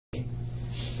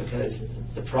Because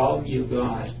the problem you've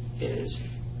got is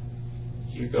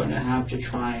you're going to have to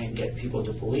try and get people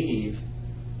to believe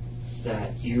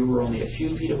that you were only a few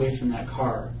feet away from that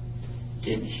car,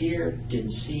 didn't hear,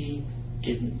 didn't see,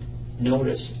 didn't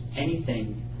notice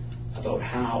anything about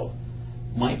how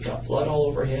Mike got blood all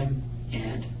over him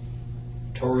and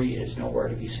Tori is nowhere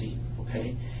to be seen,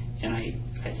 okay? And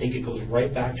I think it goes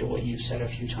right back to what you've said a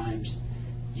few times.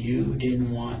 You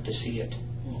didn't want to see it,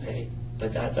 okay?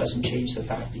 But that doesn't change the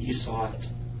fact that you saw it,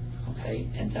 okay?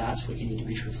 And that's what you need to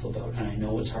be truthful about. And I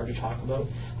know it's hard to talk about.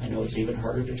 I know it's even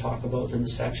harder to talk about than the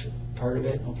sex part of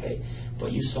it, okay?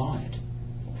 But you saw it,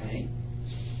 okay?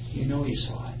 You know you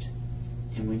saw it.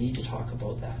 And we need to talk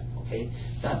about that, okay?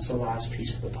 That's the last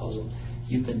piece of the puzzle.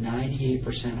 You've been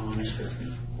 98% honest with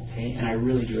me, okay? And I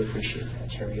really do appreciate that,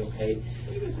 Terri, okay?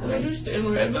 I understand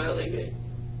where I'm at, like,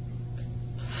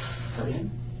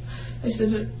 Pardon? I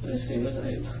said, as soon as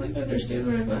I understand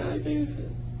where I'm at, like,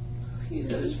 he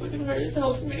said it's fucking hard as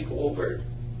hell for me to go over it.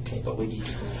 Okay, but we need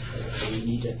to go over it. So you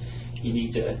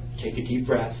need to take a deep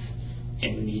breath,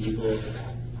 and we need to go over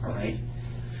that, all right?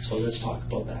 So let's talk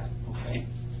about that, okay?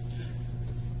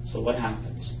 So what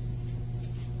happens?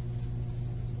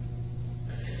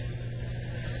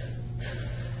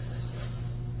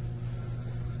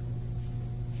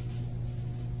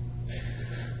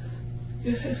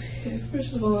 Okay,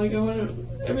 first of all, like, I want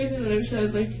to, everything that I've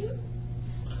said, like,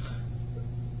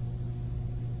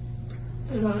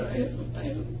 I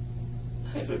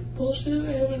haven't bullshit,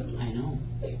 I know.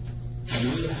 Like, I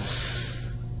know you have.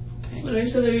 Okay. When I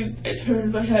said I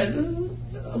turned my head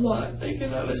a lot, like,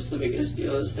 and that was the biggest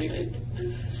deal, is like, I'd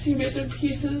see bits and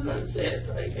pieces, and that's it.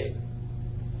 Like,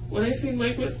 when I seen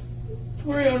Mike with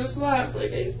Tori on his lap,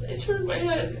 like, I turned my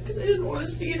head, because I didn't want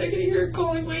to see it. I could hear her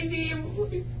calling my name.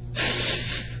 Okay,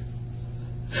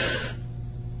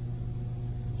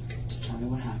 so tell me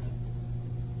what happened.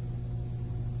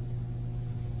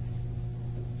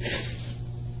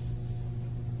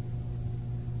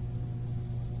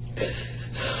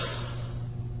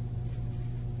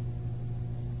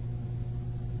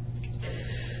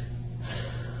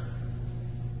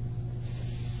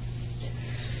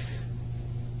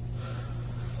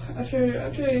 After I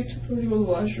took her to go to the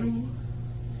washroom,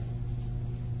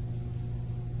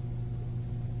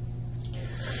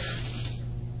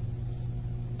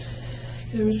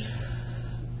 there was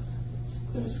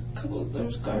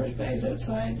garbage bags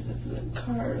outside the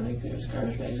car, like there was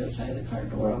garbage bags outside the car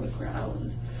door on the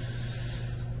ground.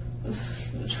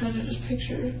 I'm trying to just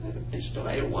picture,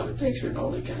 I don't want to picture it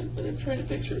all again, but I'm trying to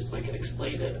picture it so I can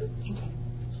explain it. Okay.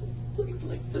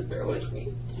 So bear with me.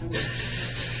 Okay.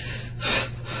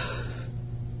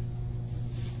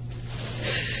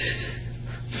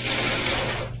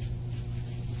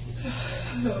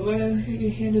 When I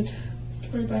handed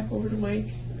Tori back over to Mike,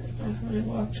 when I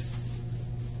walked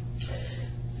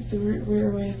like the rear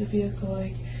way of the vehicle,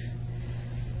 like,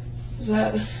 is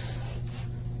that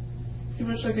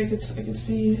pretty much like I could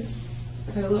see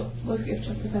if I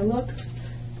if I looked,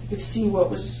 I could see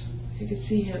I could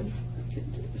see him.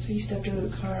 If he stepped out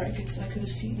of the car, I could have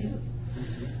seen him.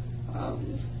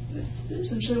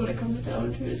 Essentially, what it comes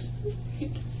down to is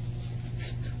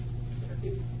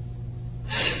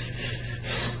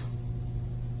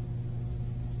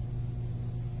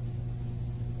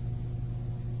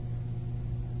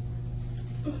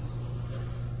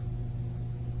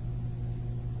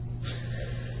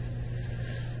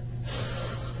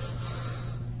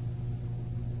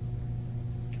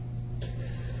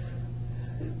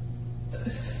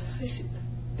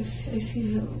I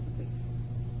see him.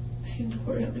 I see him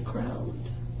Tori on the ground.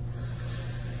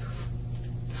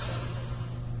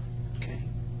 Okay.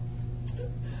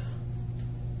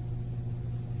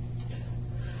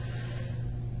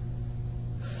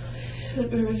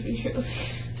 Bear with me here.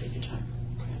 Take your time.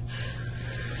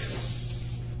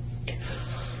 Okay.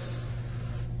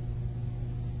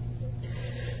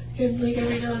 And like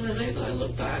every now and then I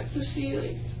look back to see,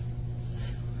 like,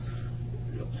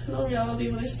 in reality,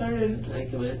 when I started,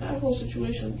 like, with that whole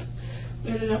situation,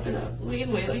 we ended up in a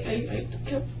laneway. Like, I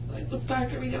look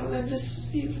back every now and then just to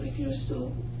see if, like, he was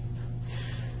still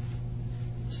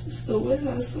with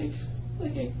us. Like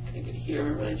I could hear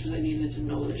her, but I needed to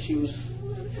know that she was,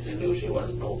 I knew she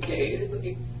wasn't okay.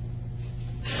 Like,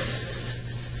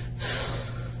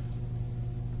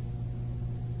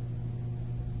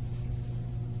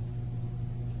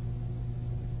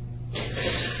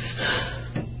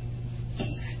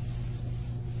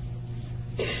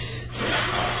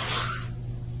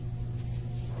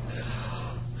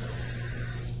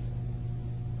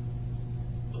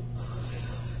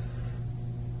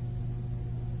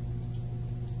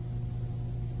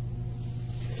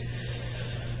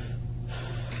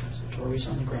 Tori's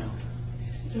on the ground.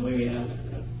 Tori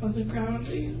on the ground.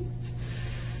 I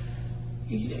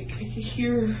could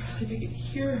hear, like I could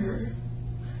hear her.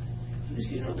 When I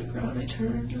see her on the ground, I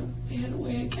turned my head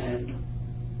away again.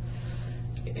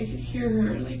 I could hear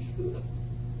her, like the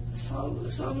sound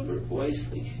of her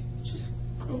voice, like just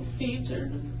grow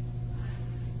fainter.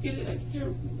 I could hear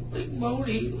her, like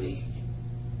moaning, like.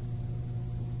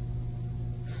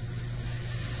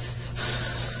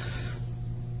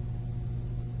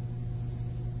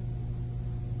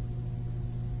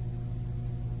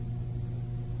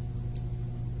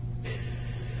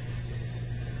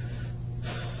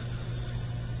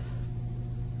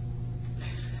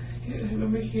 I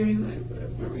remember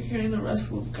hearing the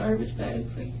rustle of garbage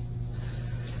bags. Like,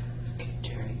 okay,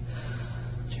 Terri,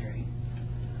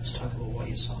 let's talk about what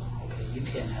you saw. Okay, you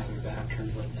can't have your back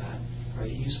turned like that,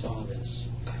 right? You saw this.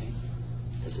 Okay,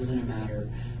 this isn't a matter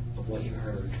of what you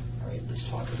heard. All right, let's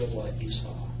talk about what you saw.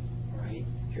 All right,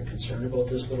 you're concerned about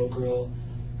this little girl.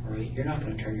 All right, you're not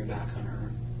going to turn your back on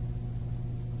her.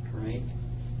 All right,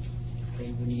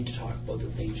 okay, we need to talk about the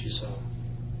things you saw.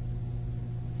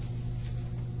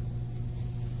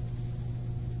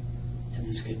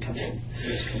 This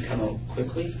can come out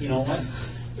quickly. You know what?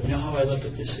 You know how I look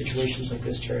at these situations like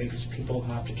this, Terri? Because people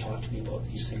have to talk to me about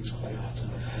these things quite often,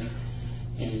 okay?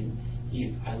 And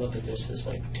I look at this as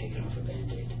like taking off a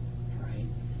Band-Aid, right?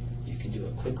 You can do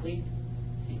it quickly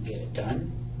and get it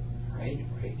done, right?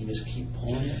 Or you can just keep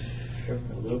pulling it for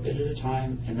a little bit at a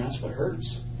time, and that's what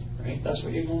hurts, right? That's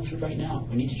what you're going through right now.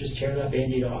 We need to just tear that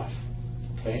Band-Aid off,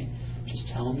 okay? Just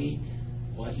tell me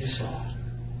what you saw,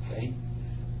 okay?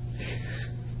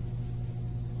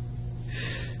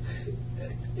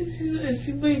 It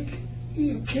seemed like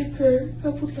you kicked her a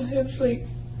couple times, like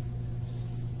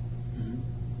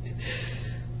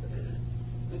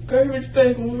a garbage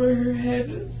bag over her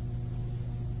head.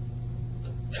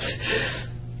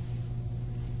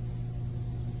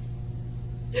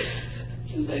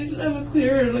 And I didn't have a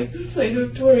clearer sight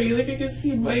of Tori. Like I could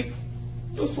see Mike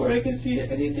before I could see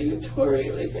anything of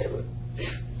Tori. Like I would.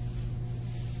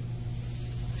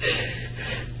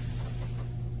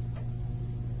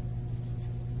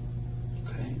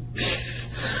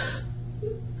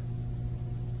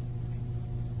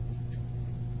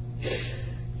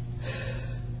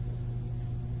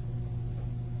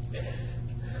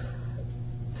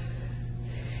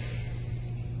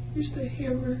 Here's the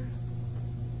hammer.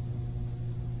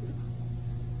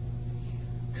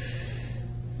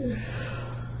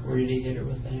 Where did he hit her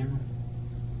with the hammer?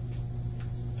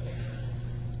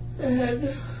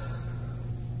 And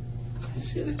I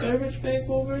see the garbage bag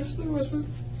over, so there wasn't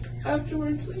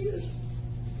afterwards. Like, just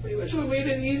pretty much what made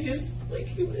it easiest. Like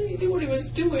he knew what he was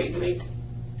doing. Like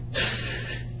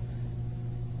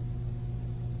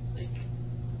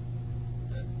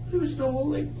there was no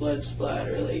blood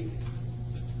splatter. Like.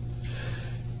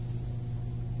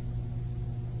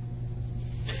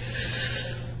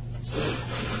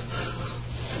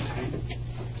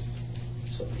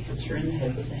 Her in the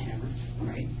head with the hammer,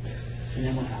 right? And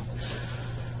then what happens?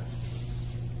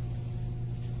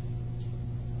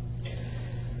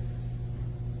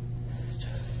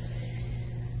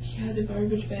 He had the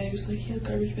garbage bags. He had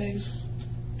garbage bags.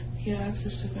 He had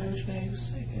access to garbage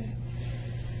bags.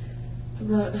 I'm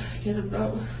not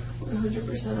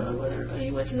 100% on whether or not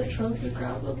he went to the trunk and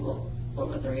grabbed them, or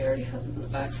whether he already had them in the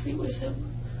back seat with him.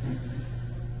 Mm-hmm.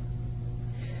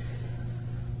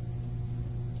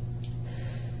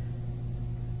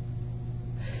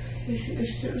 I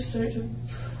started to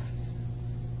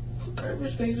put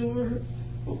garbage bags over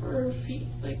her feet,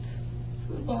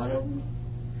 from the bottom,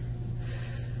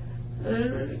 and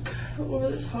then over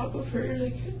the top of her,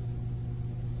 I'm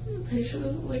pretty sure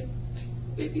there was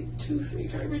maybe 2-3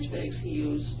 garbage bags he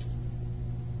used.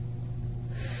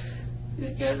 And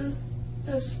again,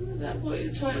 that's at that point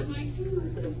in time,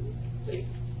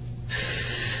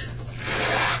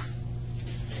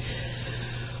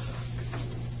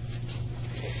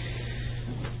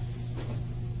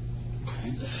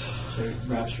 So it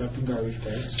wraps her up in garbage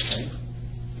bags, right?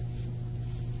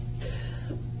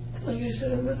 Like I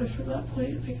said, and then from that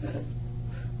point,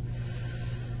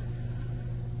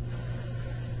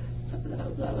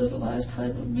 that was the last time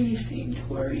of me seeing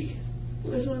Tori. It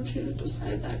was when she was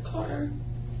beside that car.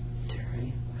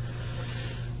 Terri,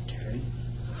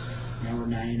 now we're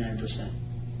 99%.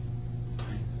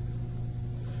 Okay.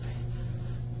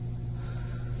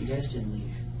 You guys didn't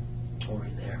leave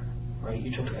Tori there. Right,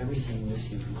 you took everything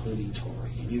with you, including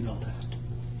Tori, and you know that.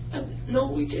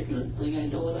 No, we didn't. I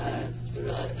know that.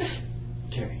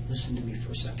 Terri, listen to me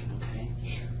for a second, okay?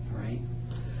 All right?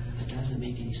 It doesn't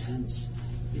make any sense.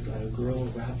 You've got a girl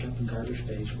wrapped up in garbage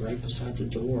bags right beside the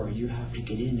door. You have to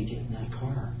get in to get in that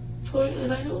car. Tori,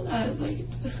 and I know that, like,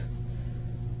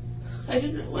 I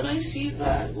didn't, when I see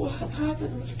that, what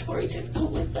happened, Tori didn't go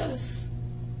with us.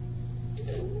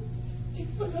 I'm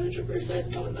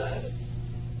 100% on that.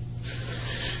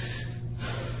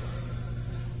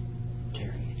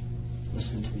 Terri,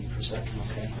 listen to me for a second,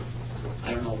 okay?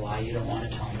 I don't know why you don't want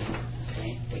to tell me,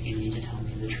 okay? But you need to tell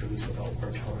me the truth about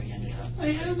where Tori ended up. I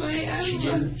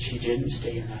am. She didn't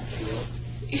stay in that field.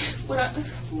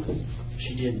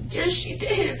 She didn't. Yes, she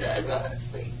did. I'm not,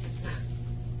 like...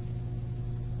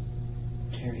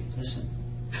 Terri, listen.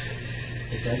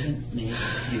 It doesn't make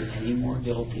you any more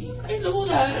guilty. I know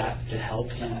that. To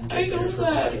help him I get know rid of her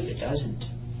that. body. It doesn't.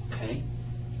 Okay?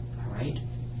 All right?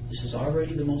 This is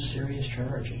already the most serious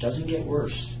charge. It doesn't get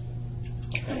worse.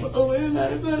 Okay? I'm aware of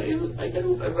that. I'm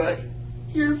not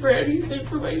here for anything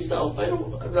for myself.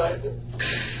 I'm not.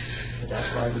 But that's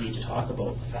why we need to talk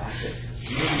about the fact that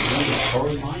he didn't know that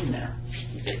Tori lying there.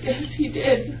 Yes, he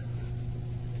did.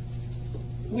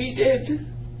 We did.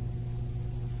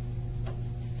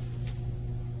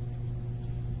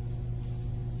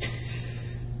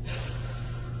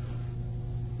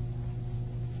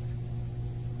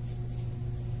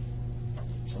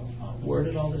 So, where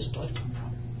did all this blood come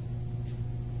from?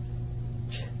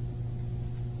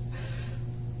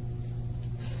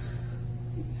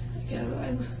 Yeah,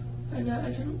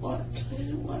 I didn't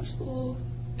watch the whole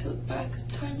back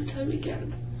time and time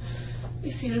again. I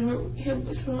seen him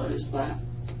with her on his lap,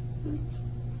 with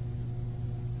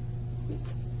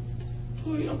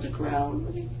Tori on the ground.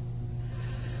 Like,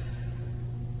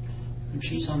 When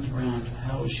she's on the ground,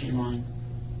 how is she lying?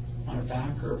 On her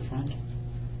back or her front?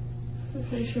 I'm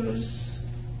pretty sure it was.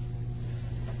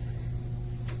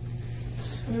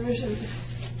 I remember something.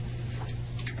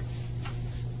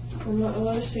 I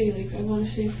want to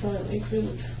say front, like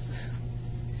really.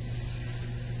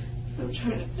 I'm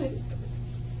trying to think.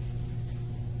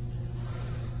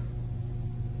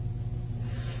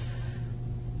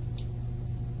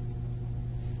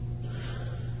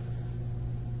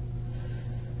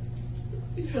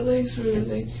 Her legs were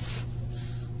like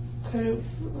kind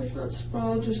of like not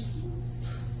sprawled, just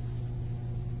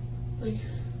like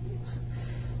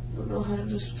I don't know how to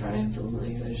describe them.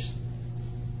 Like there's.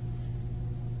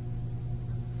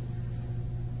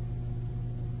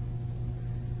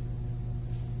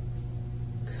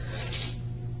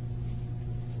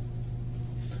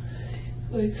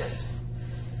 Like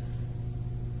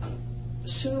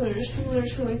similar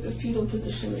to like the fetal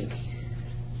position, like.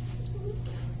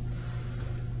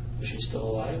 Was she still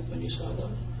alive when you saw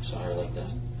her like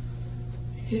that?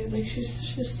 Yeah, like she's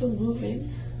still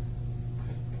moving.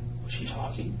 Was she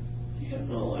talking? Yeah,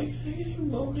 no, like I could hear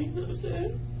moaning. That was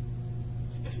it.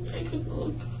 I couldn't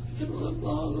look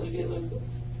long. Like it looked.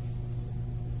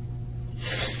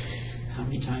 How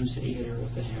many times did he hit her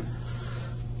with the hammer?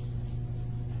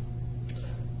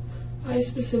 I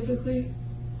specifically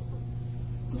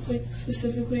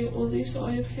only saw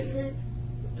him hit her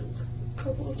a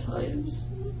couple of times.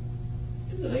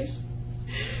 And then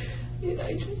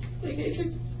I took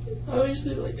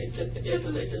obviously like I took the hit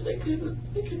and I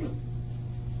couldn't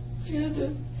I had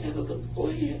to handle the boy.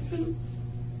 I couldn't.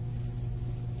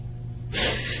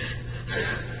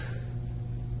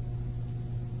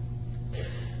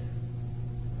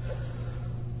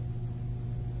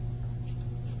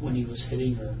 When he was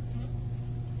hitting her,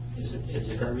 is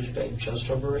the garbage bag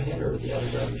just over her head or the other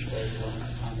garbage bag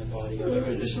on her body?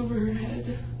 Or just over her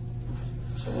head.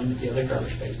 So when did the other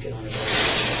garbage bags get on her body?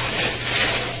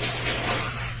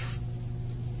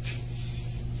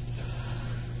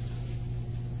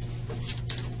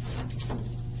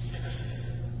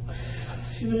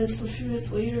 A few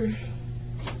minutes later.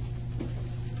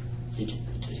 Did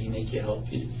he make you help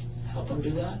him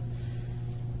do that?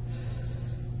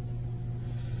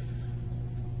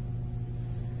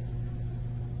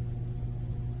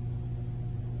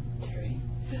 Terri?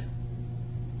 Yeah.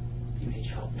 He made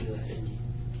you help him do that, didn't he?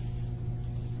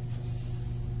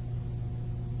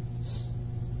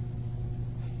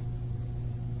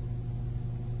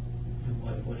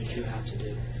 And what did you have to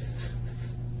do?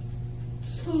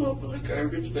 Just hold open the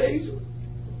garbage bags.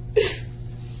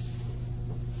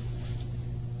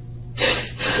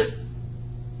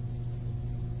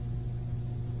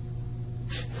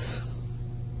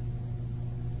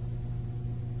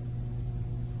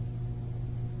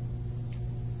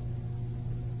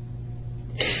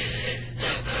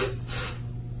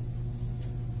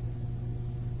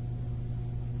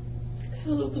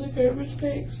 Held open the garbage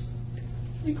bags.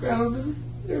 The ground,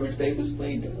 the garbage bag was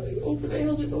laying open. I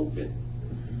held it open.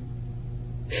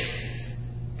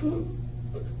 But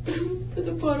to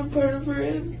the bottom part of her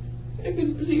head. I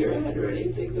couldn't see her head or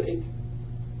anything. Like,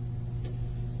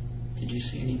 did you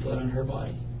see any blood on her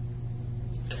body?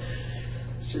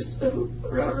 it's just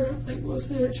around her, like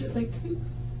mostly her, just like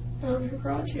around her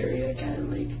crotch area, kind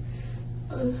of like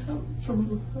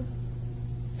from.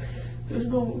 There's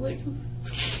no like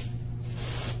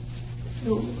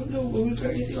no wounds or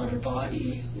anything on her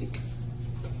body. Like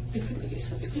like I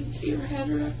said, I couldn't see her head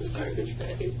around this garbage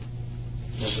bag.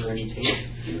 Was there any tape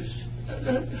used?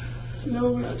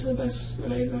 No, not to the best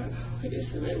that I got. Like I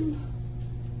said,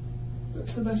 not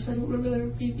to the best I don't remember there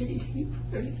being any tape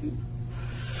or anything.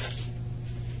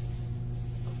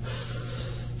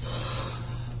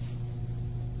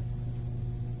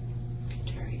 Okay,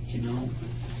 Terri, you know,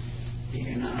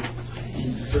 you're not.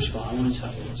 And first of all, I want to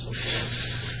tell you this.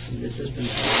 Okay, this has been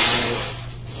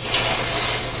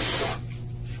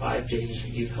 5 days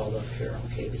that you've held up here.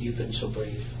 Okay, that you've been so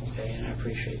brave. Okay, and I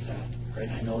appreciate that. Right,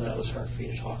 I know that was hard for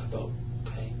you to talk about.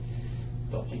 Okay,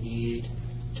 but we need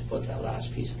to put that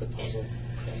last piece of the puzzle.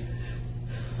 Okay,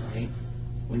 all right.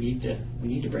 We need to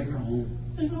bring her home.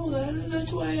 I know that, and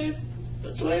that's why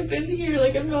I've been here.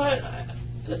 Like I'm not.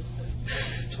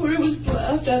 Tori was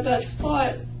left at that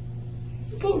spot.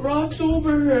 Put rocks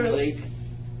over her, like.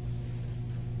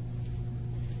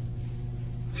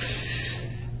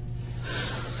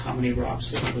 How many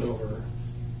rocks did you put over her?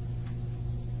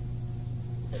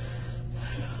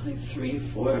 Like 3 or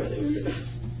 4. They were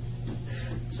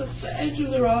so it's the edge of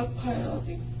the rock pile.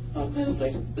 Like rock pile is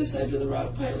like this edge of the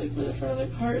rock pile, like where the front of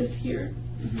the car is here.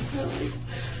 Kind of like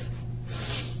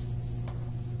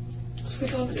it's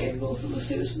like on an angle. If I'm gonna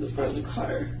say this is the front of the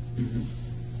car.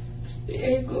 The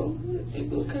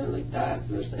angle's kind of like that.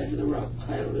 There's the edge of the rock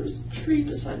pile. There's a tree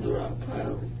beside the rock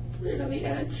pile, right on the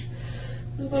edge.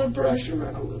 There's a lot of brush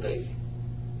around.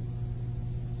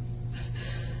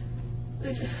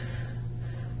 Like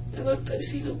I looked, I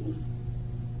seen him.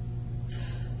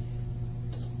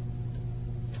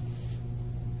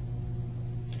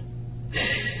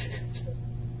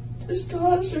 Just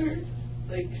tossed her.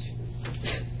 Like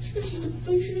she was just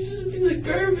a piece of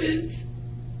garbage.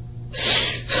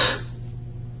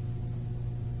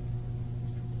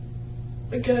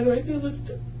 Again, I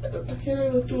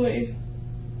looked away.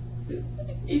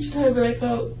 Each time that I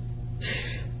felt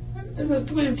a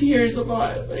point of tears a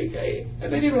lot. Like I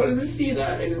didn't want him to see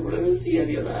that. I didn't want him to see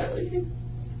any of that. Like I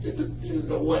didn't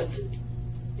know what.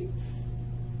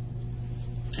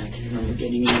 And do you remember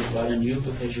getting any blood on you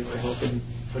because you were helping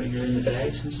putting her in the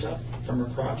bags and stuff from her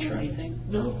crotch or anything?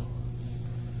 No.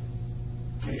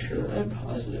 Are you sure? I'm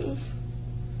positive.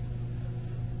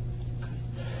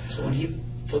 So when he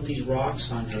put these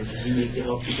rocks on her, did he make you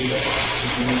help you do that?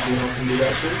 Did he make you help him do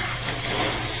that too?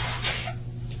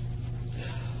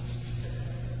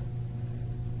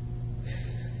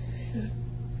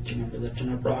 Do you remember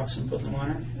lifting up rocks and putting them on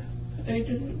her? I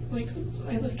didn't, like,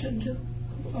 I lifted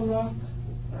a rock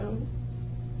and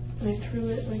I threw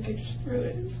it, like, I just threw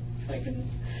it. I couldn't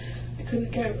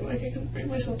bring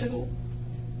myself to go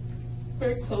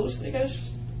very close, like, I was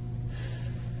just...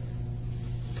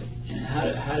 And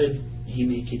how did he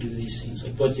make you do these things?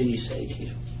 Like, what did he say to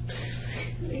you?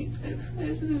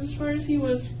 I said as far as he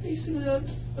was, basically that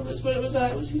was what it was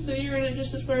at. He said, you're in it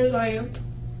just as far as I am.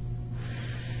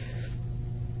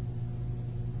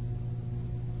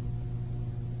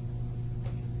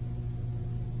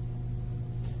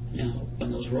 Now,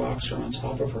 when those rocks are on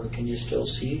top of her, can you still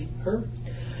see her?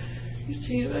 I could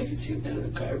see a bit of a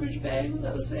garbage bag,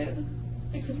 that was it.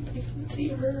 I couldn't see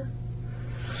her.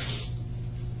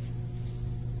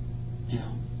 Yeah.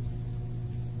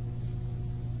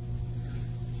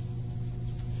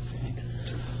 Okay.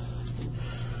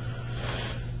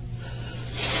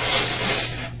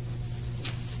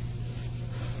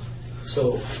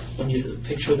 So, when you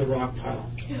picture the rock pile,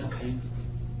 Yeah. okay?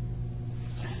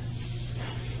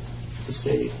 Let's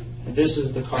say this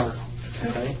is the car,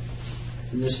 okay?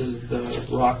 And this is the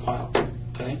rock pile,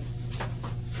 okay?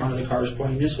 Front of the car is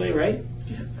pointing this way, right?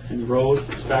 Yeah. And the road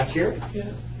is back here?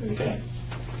 Yeah. Okay.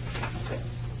 Okay.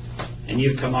 And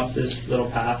you've come up this little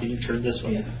path and you've turned this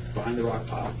way, Yeah. behind the rock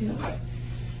pile. Yeah. Okay.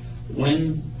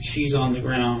 When she's on the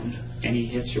ground and he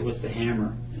hits her with the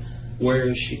hammer, where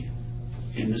is she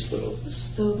in this little?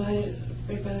 Still right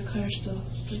by the car, still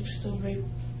right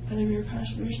by the rear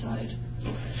passenger side.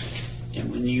 Okay. And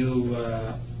when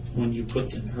you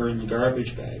put her in the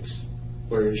garbage bags,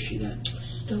 where is she then?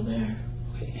 Still there.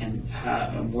 Okay.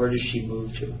 And where does she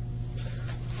move to?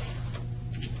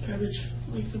 Garbage,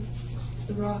 like the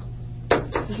rock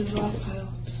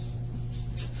pile.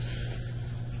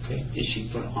 Okay. Is she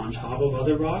put on top of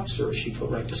other rocks, or is she put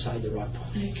right beside the rock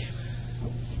pile? Like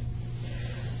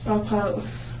rock pile.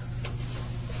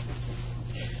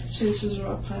 this was a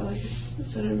rock pile, like I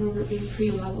said, I remember it being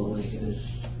pretty level, like it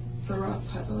was a rock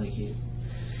pile, like you,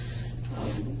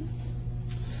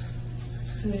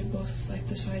 they both, like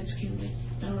the sides came like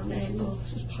down on an angle,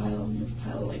 just pile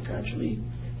like gradually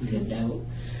thinned out,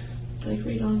 like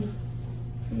right on,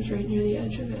 it was right near the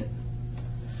edge of it.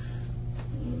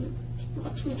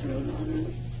 Rocks were thrown on it.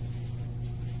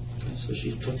 Okay, so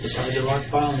she took beside the rock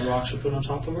pile and the rocks were put on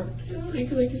top of her? Yeah,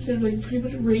 like I said, like pretty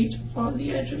much right on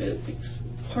the edge of it, like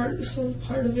part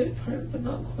of it, but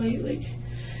not quite, like.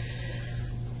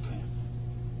 Okay.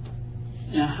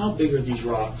 Now, how big are these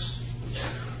rocks?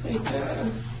 Like,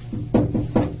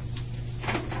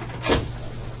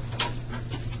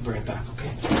 Bring it back,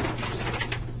 okay?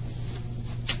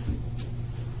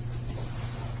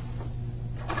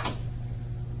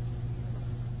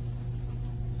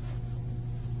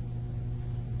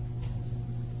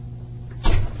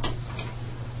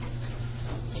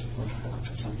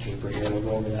 Got some paper here. We'll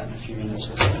go over that in a few minutes.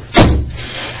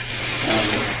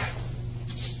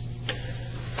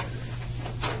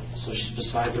 So she's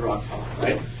beside the rock pile,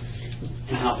 right?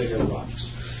 And how big are the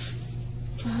rocks?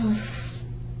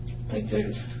 like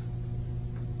they're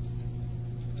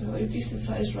like decent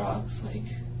sized rocks, like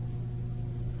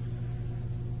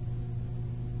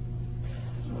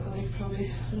I don't know, like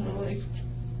probably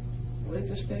like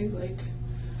this big, like. Do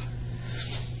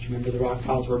you remember the rock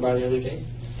piles we were by the other day?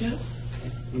 Yeah.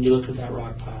 Okay. When you looked at that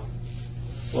rock pile,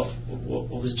 what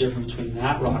was different between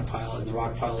that rock pile and the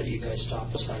rock pile that you guys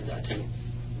stopped beside that day?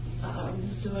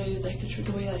 The way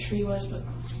the way that tree was, but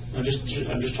I'm just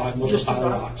talking about just the pile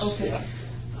of rock. rocks. Okay. Yeah.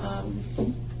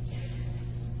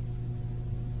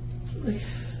 Like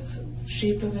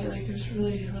shape of it, like it was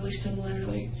really, really similar.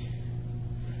 Like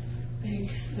I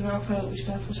think the rock pile that we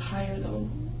stopped was higher though.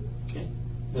 Okay.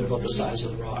 What about the size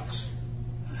of the rocks?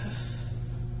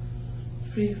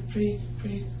 Pretty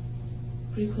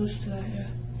close to that, yeah.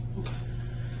 Okay.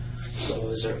 So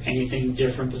is there anything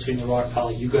different between the rock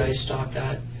pile you guys stopped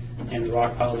at and the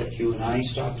rock pile that you and I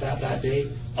stopped at that day,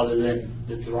 other than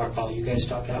that the rock pile you guys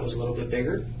stopped at was a little bit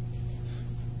bigger?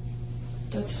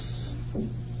 That's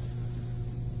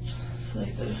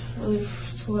like the really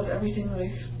to what everything that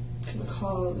I can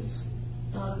recall.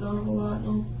 Not a whole lot,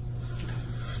 no. Okay.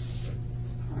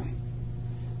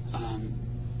 All right.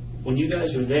 When you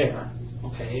guys were there,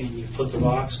 okay, and you put the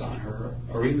rocks on her,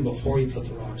 or even before you put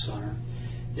the rocks on her,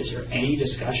 is there any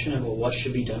discussion about what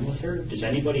should be done with her? Does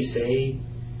anybody say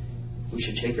we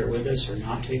should take her with us or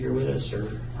not take her with us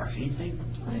or anything?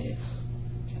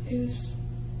 It was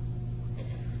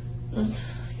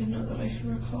not that I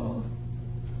can recall.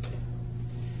 Okay.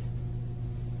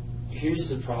 Here's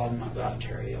the problem I've got,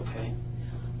 Terry, okay?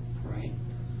 Right?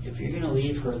 If you're going to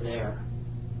leave her there,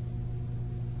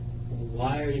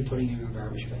 why are you putting her in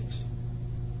garbage bags?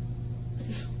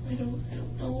 I don't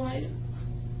know why. I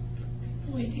have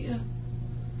no idea.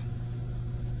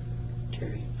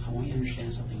 Terry, I want you to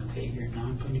understand something, okay? You're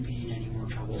not going to be in any more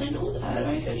trouble. I know that.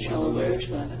 I'm well aware of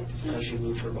that. Because you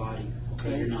moved her body,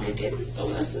 okay? You're not. I didn't.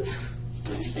 No, that's what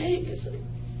I'm saying. It's like,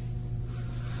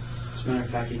 as a matter of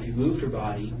fact, if you moved her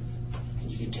body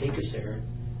and you can take us there,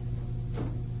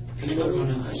 people are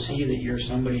going to see that you're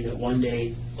somebody that one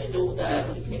day. I know that.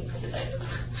 Like,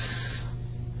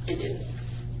 I didn't.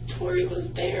 Tori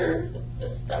was there.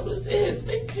 That was it.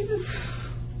 They kind of.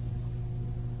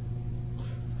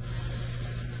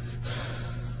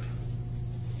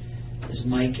 Has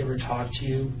Mike ever talked to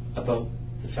you about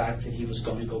the fact that he was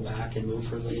going to go back and move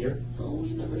her later? No,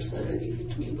 he never said anything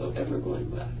to me about ever going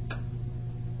back.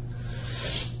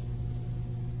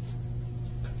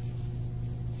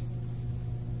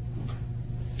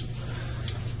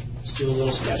 Let's do a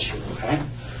little sketch here, okay?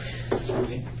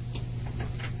 Okay.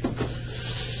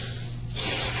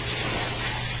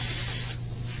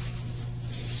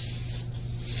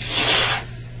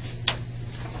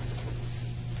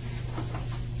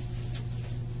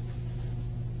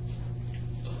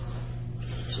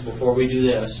 So before we do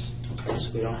this, okay,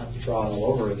 so we don't have to draw it all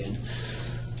over again,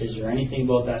 is there anything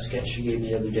about that sketch you gave me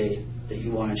the other day that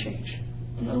you want to change?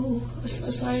 No,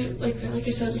 aside, like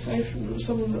I said, aside from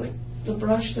some of the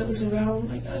brush that was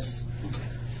around, I guess. Okay.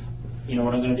 You know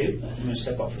what I'm going to do? I'm going to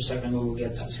step up for a second and we'll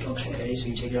get that sketch, okay? So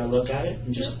you take a look at it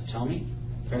and just tell me.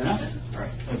 Fair enough? All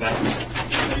right. I'm back in a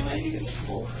second. Anyway, you can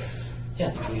smoke. Yeah,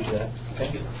 I think we can do that.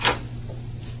 Okay.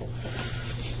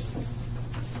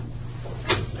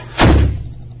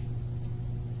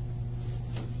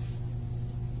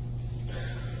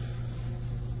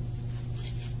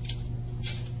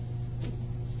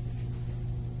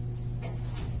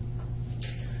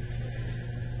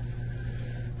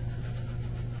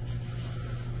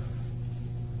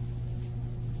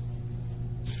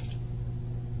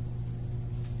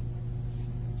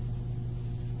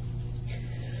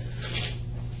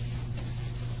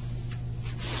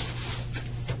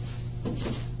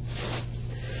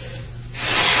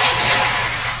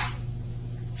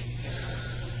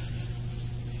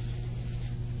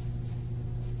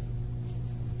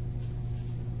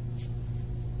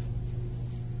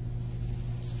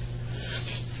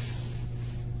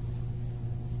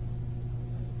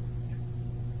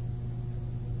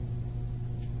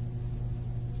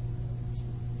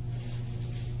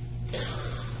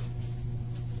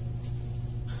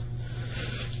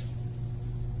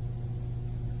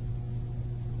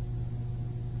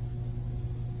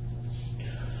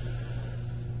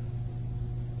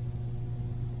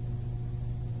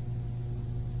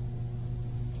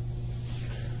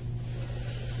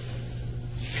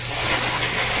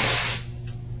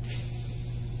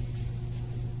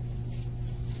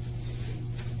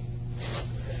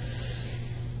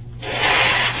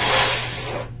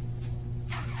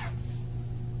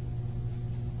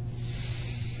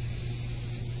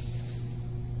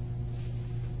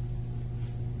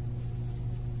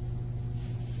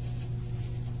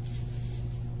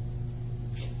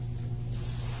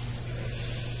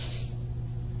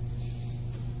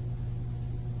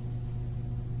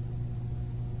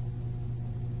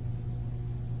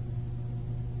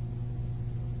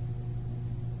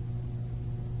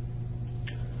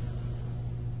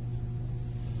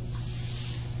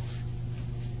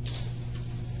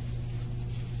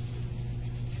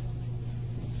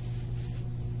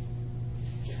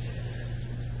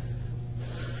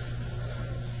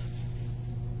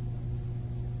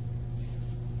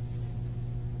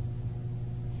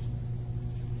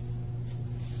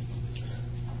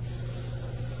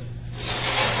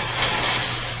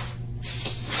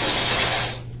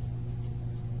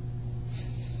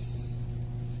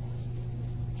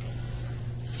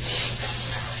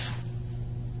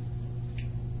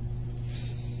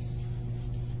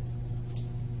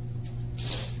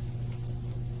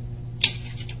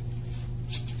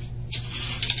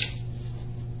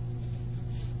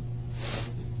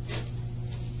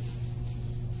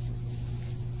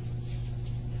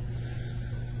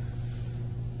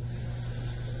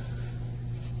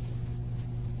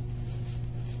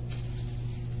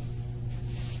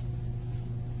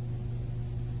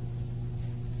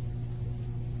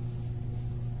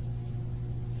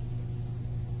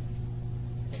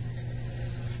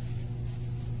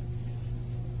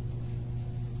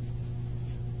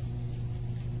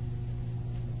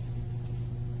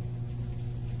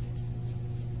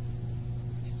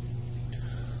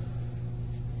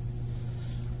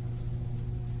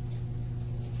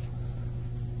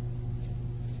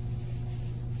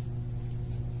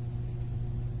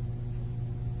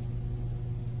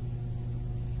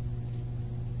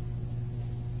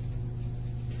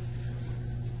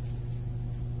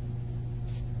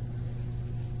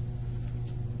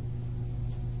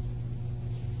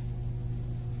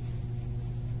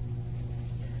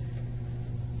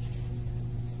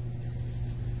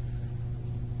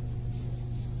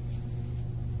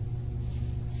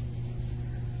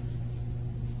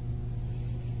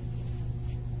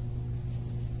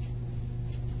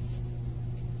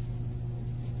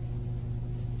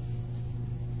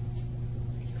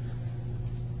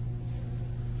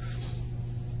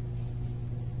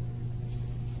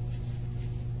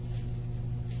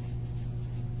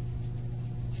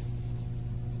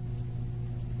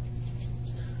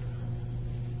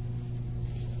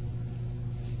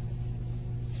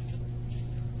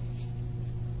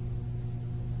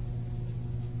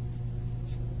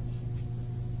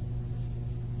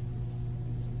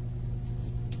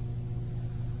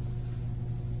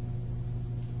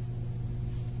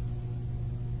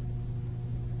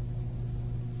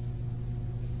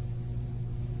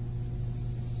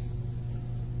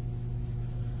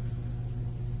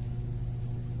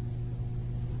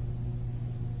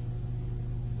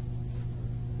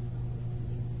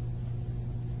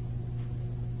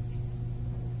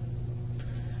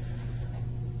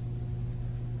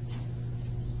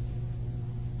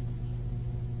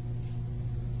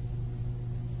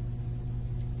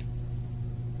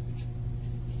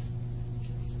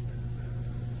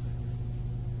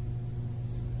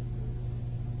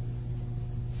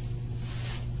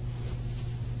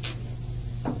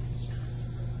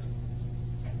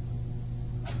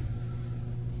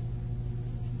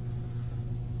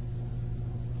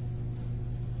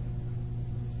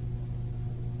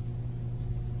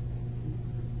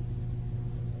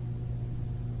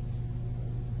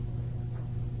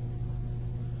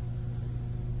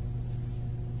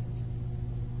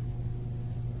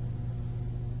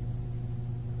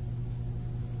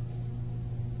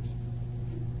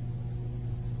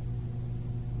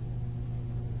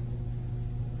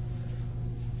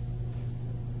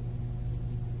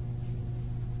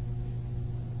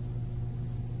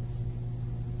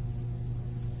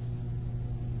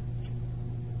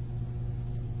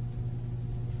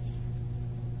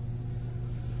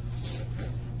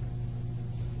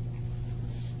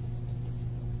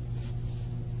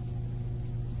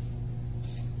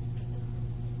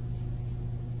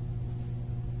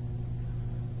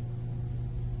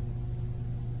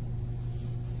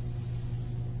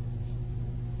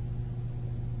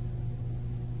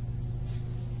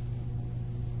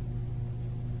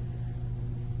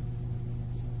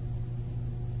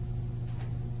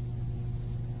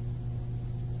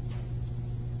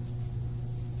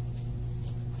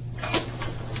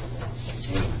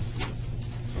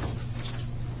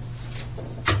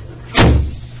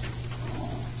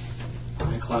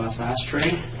 glass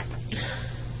ashtray.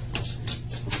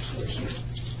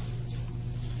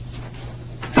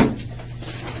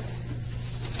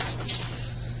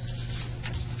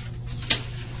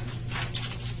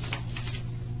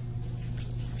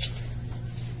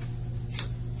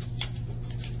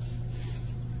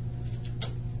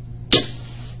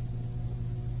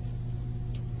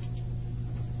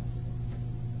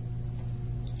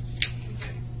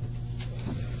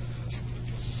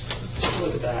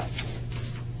 Look at that,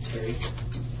 Terry.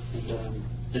 And,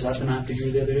 is that the map you drew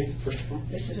the other day, first of all?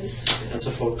 Yes, it is. That's a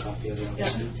photocopy of it,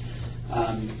 obviously.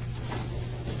 Yeah.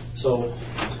 So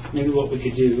maybe what we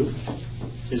could do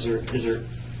is there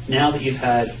now that you've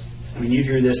had, I mean, you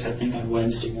drew this, I think, on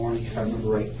Wednesday morning, if I remember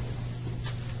right.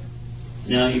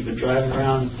 Now you've been driving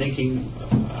around and thinking,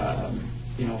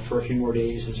 for a few more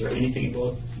days. Is there anything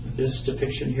about this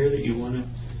depiction here that you want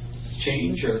to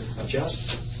change or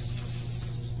adjust?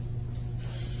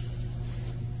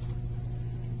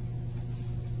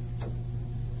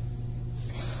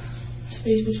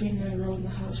 Space between the road and the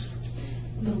house,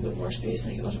 a little bit more space.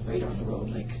 Like it wasn't right on the road.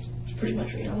 Like it was pretty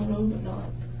much right on the road, but not.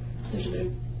 There's a bit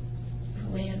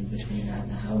of land between that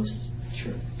and the house.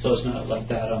 Sure. So it's not like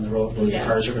that on the road where the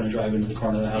cars are going to drive into the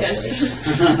corner of the house,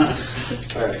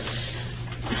 yes. Right? All right.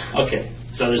 Okay.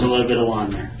 So there's a little bit of lawn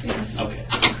there. Yes. Okay.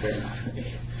 Fair enough.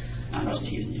 I'm just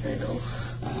teasing you. I know.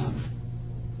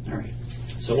 All right.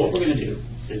 So what we're going to do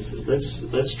is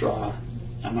let's draw.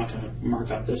 I'm not going to mark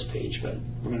up this page, but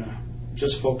we're going to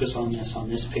just focus on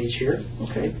this page here.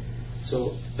 Okay.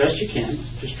 So best you can,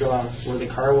 just draw where the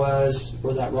car was,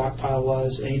 where that rock pile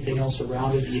was, anything else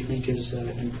around it that you think is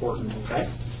important. Okay.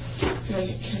 Can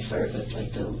I start with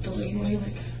like the laneway?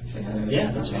 Like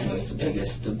yeah, that's fine. Was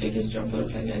the biggest jump out.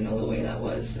 Like I know the way that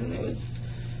was, and it was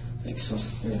like so.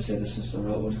 We're gonna say this is the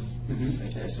road. Mm-hmm.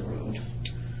 Right there's the road.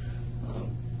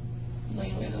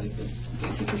 Laneway like was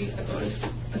basically about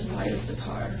as wide as the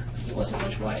car. It wasn't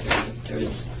much wider. Like, there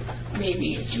was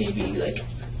maybe like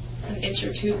an inch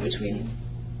or two between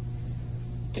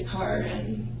the car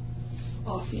and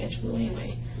off the edge of the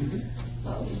laneway. Mm-hmm.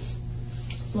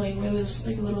 The laneway was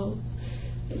like a little.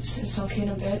 It sunk in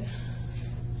a bit.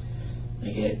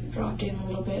 Like it dropped in a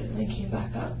little bit and then came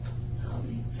back up.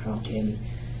 Dropped in.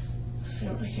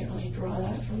 I can't really draw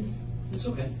that from. It's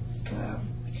okay.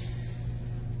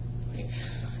 It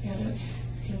kind of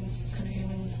came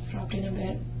and dropped in a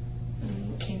bit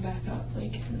and came back up,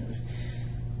 like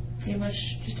pretty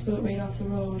much just about right off the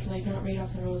road, like not right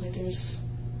off the road, like there's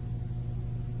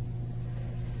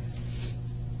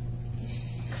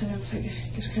kind of, I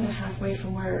guess, kind of halfway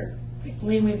from where, like the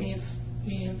laneway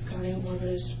may have gone out more, but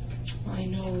as I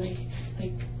know, like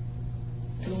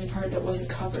the only part that wasn't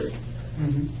covered,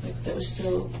 Mm-hmm. like that was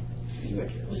still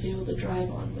was able to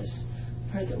drive on was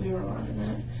the part that we were on,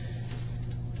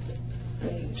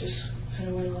 and just kind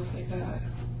of went off like that.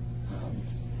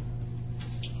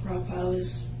 Rock pile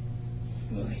was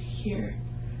like here.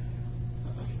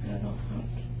 I don't know how to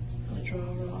really draw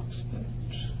rocks, but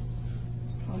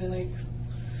probably like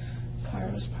car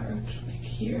was parked like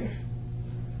here.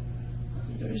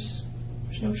 There's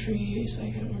no trees.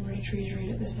 I can't remember any trees right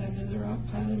at this end of the rock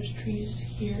pile. There's trees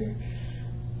here,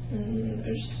 and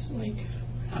there's like.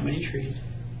 How many trees?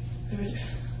 There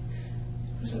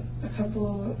was a couple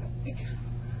of, like,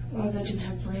 a lot that didn't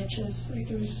have branches. Like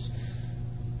there was,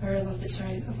 or a lot that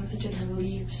didn't have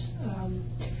leaves.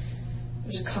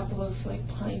 There's a couple of like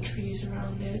pine trees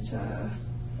around it.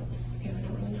 Again, I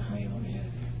don't really know how you want me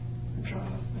to draw.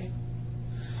 Like,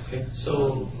 okay,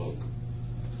 so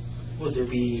would there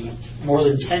be more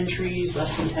than 10 trees,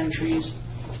 less than 10 trees?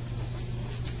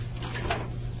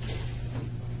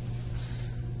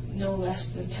 no less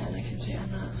than 10, I can say.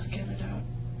 I'm not getting it out.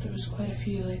 There was quite a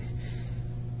few like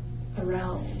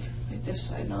around, like this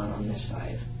side, not on this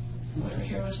side. Over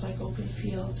here was like open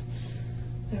field.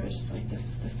 There was like the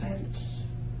fence,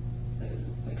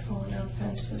 like fallen down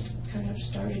fence that kind of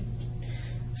started.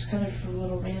 It's kind of a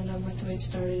little random, like the way it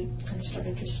started. Kind of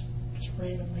started just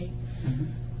randomly,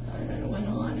 and then it went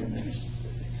on. And there's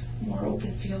more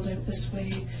open field out this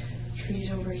way.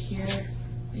 Trees over here.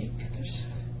 Like there's.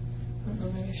 I don't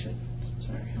know. Maybe I should.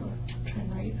 Sorry, I'll try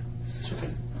and write. It's okay.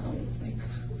 Like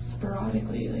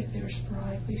sporadically, like they were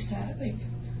sporadically set. Like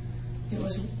it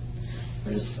wasn't.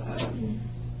 There's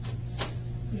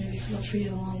maybe no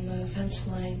trees along the fence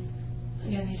line.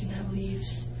 Again, they didn't have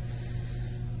leaves.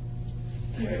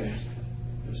 There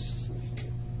was like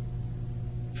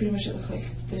pretty much it looked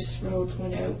like this road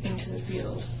went out into the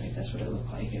field. Like that's what it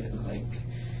looked like. It looked like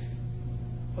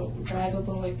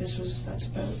drivable. Like that's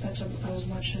as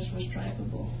much as was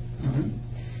drivable.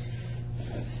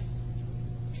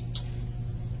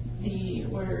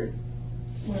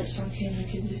 where it sunk in,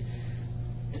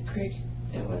 the creek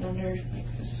that went under, like,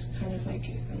 was kind of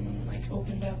like,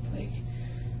 opened up, like,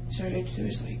 started, there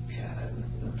was like,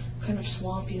 kind of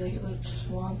swampy, like, it looked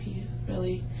swampy,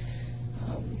 really.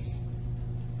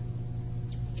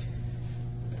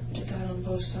 Did that on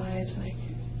both sides, like,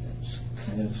 it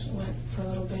kind of went for a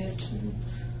little bit, and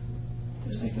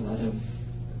there's like a lot of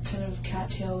kind of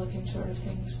cattail looking sort of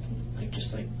things, like,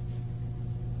 just like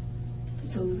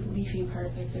the leafy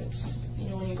part, like, that's, you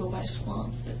know, when you go by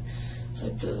swamp, it's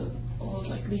like the old,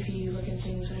 like, leafy looking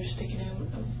things that are sticking out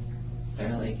of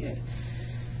there, like it.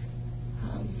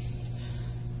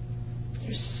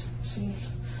 There's some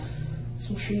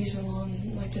trees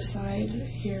along, like, the side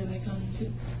here, like, on the,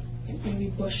 maybe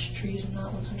bush trees,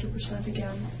 not 100%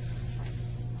 again.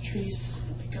 Trees,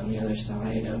 like, on the other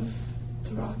side of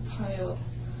the rock pile.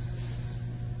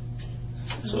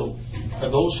 So, are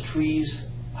those trees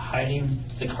hiding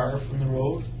the car from the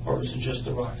road, or is it just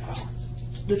the rock pile?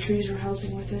 The trees were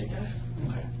helping with it, yeah.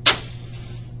 Okay.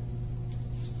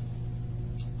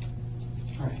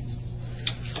 All right.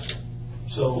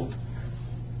 So,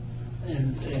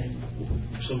 and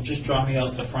so just draw me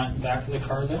out the front and back of the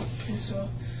car then. Okay, so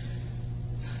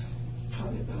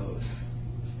probably about,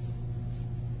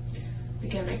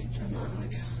 again, I'm not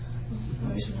like,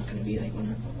 obviously not going to be like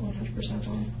 100%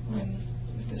 on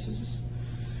if this is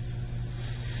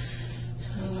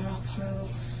another rock pile.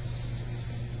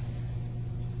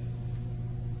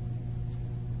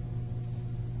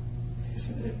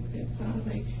 So it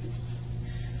like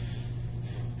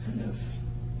kind of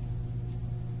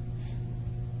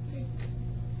like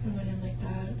I went in like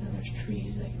that, and there's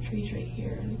trees right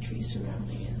here, and like trees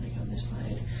surrounding it, like on this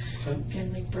side. Okay.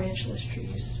 Again, like branchless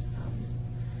trees.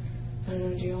 I don't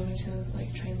know. Do you want me to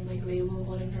like try and like label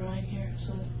what I'm drawing here?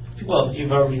 So. Well,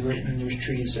 you've already written there's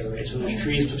trees there, right? So there's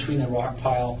trees between the rock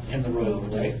pile and the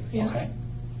road, right? Yeah. Okay.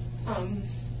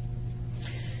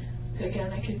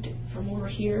 Again, I could, from over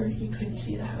here, you couldn't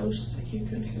see the house. Like, you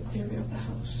couldn't get a clear view of the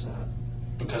house.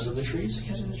 Because of the trees?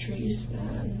 Because of the trees.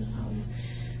 And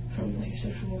from, like I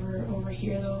said, from over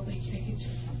here, though, like, I could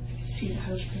see the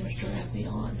house pretty much directly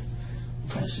on.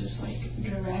 The house was, like,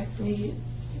 directly,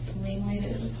 the laneway that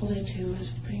it pulled into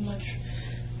was pretty much,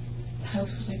 the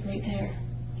house was, like, right there.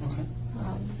 Okay.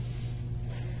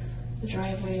 The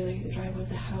driveway of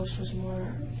the house was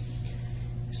more,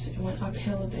 it went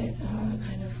uphill a bit,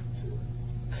 kind of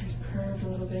curved a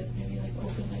little bit, maybe like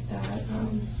open like that.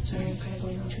 Sorry, I'm kind of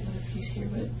going on to another piece here,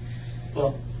 but...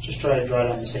 Well, just try to draw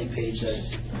it on the same page.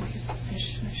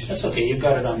 That's okay, you've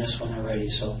got it on this one already,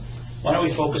 so why don't we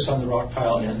focus on the rock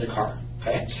pile and the car,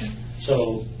 okay?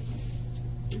 So,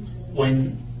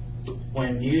 when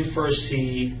you first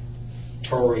see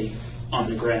Tori on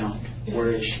the ground,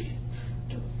 where is she?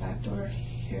 The back door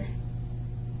here.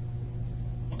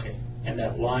 Okay, and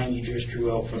that line you just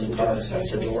drew out from the car, that's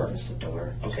the door? That's the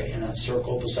door. Okay, and that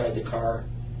circle beside the car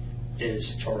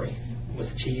is Tori,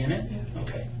 with a T in it? Yeah.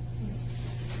 Okay.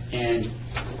 And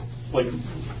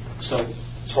so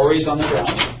Tori's on the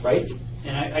ground, right?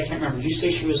 And I can't remember, did you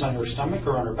say she was on her stomach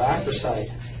or on her back or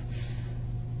side?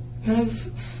 Kind of,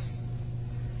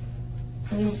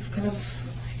 like,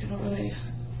 I don't really,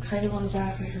 kind of on the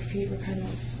back, like her feet were kind of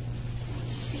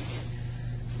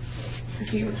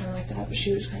like that, but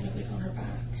she was kind of like on her back.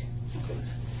 Okay.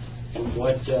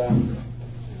 And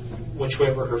which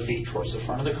way were her feet? Towards the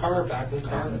front of the car or back of the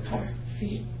car? Back of the car.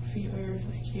 Feet were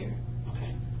like here.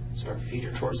 Okay. So her feet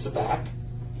are towards the back?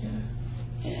 Yeah.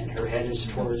 And her head is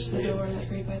towards the door, like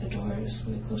right by the door, just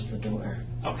really close to the door.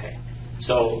 Okay.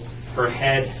 So her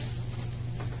head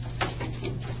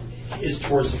is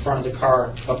towards the front of the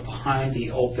car, but behind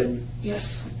the open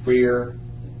rear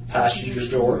passenger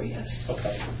door? Yes.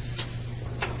 Okay.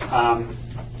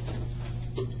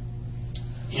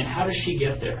 And how does she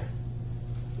get there?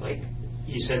 Like,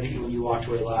 you said that when you walked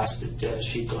away last, that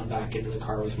she'd gone back into the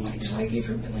car with Mike. So I gave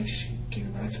her back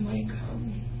to Mike.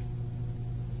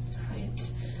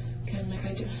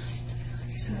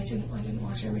 Like I said, I didn't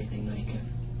watch everything. Like,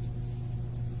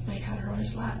 Mike had her on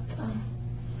his lap.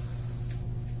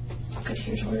 I could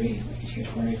hear Tori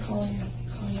calling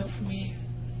out for me.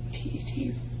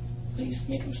 T, please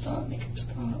make him stop.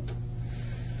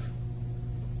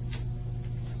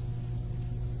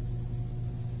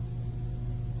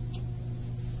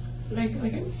 Like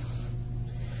I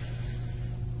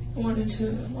wanted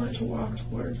to walk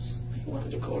towards. I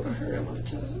wanted to go to her. I wanted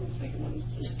to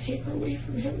just take her away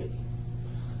from him. And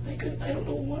I couldn't. I don't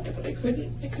know why, but I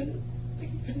couldn't. I couldn't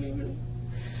even.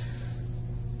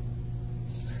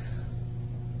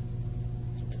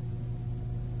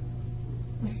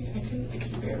 I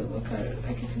couldn't bear to look at it.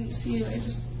 I couldn't see it. I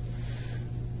just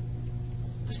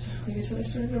like I said, I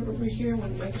started over here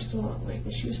when Mike was still on, like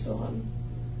when she was still on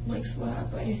Mike's lap.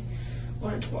 I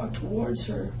wanted to walk towards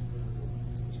her.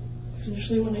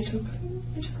 Initially, when I took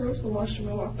her over to the washroom,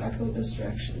 I walked back out this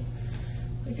direction.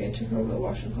 Like I took her over to the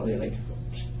washroom, probably like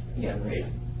just,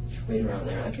 right around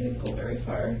there. Like I didn't go very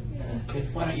far. Yeah. Okay.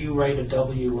 Why don't you write a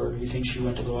W where you think she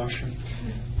went to the washroom?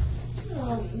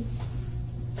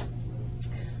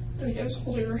 Like I was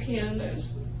holding her hand.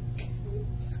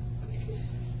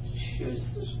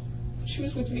 She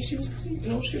was with me. She was,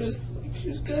 she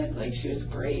was good. Like she was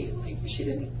great. Like she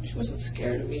wasn't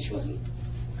scared of me. She wasn't.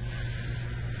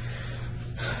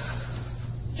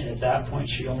 And at that point,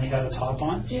 she only had a top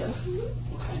on? Yeah.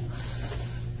 Okay.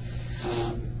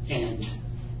 And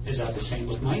is that the same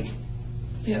with Mike?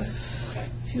 Yeah. Okay.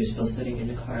 He was still sitting in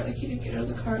the car. Like he didn't get out of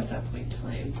the car at that point in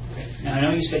time. Okay. Now I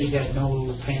know you said he had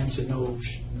no pants and no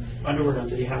underwear on.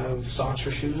 Did he have socks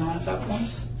or shoes on at that point?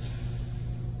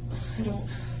 I'm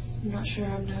not sure.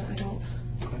 I don't.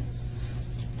 Okay.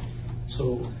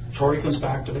 So Tori comes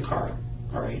back to the car,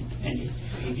 all right, and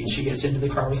she gets into the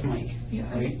car with Mike,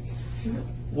 Yeah. right? Yeah.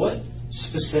 What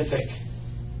specific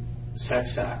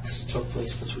sex acts took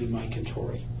place between Mike and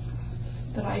Tori?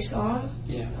 That I saw.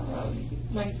 Yeah.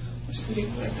 Mike was sitting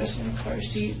like this in a car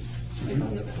seat, like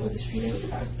on the with his feet out the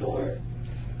back door.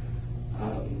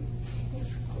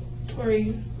 With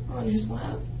Tori on his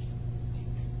lap.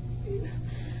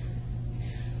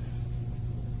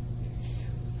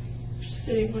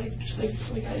 Sitting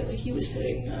like he was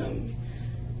sitting.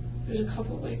 There's a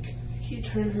couple like he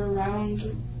turned her around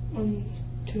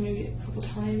two maybe a couple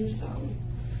times.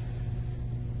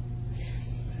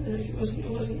 It wasn't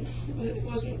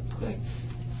like.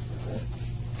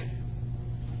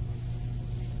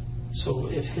 So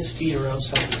if his feet are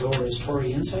outside the door, is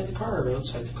Tori inside the car or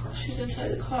outside the car? She's inside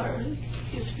the car. Like,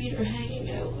 his feet are hanging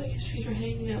out. Like she's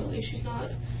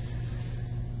not.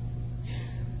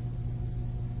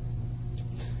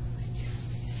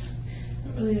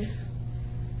 Not really.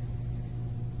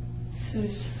 So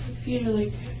his feet are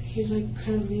like he's like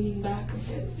kind of leaning back a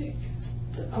bit, like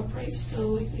upright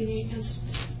still, like leaning against.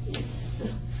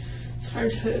 It's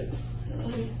hard to.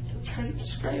 I'm trying to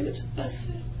describe it the best.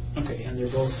 Okay, and they're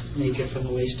both naked from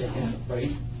the waist down, Yeah. right?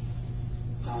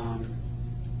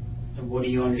 And what do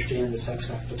you understand the sex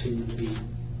act between them to be?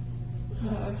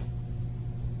 Not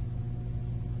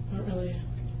really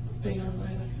big on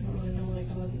I don't really know like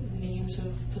all the names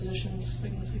of positions,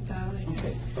 things like that.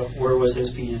 Okay, but where was his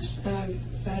penis?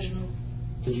 Vaginal.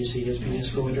 Did you see his penis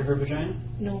go into her vagina?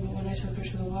 No, but when I took her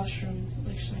to the washroom,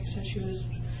 like I said, she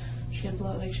had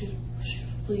blood, like she was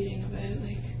bleeding a bit,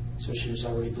 like. So she was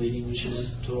already bleeding when she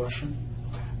went to the washroom?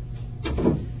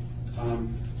 Okay.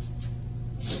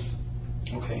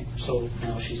 Okay, so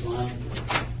now she's lying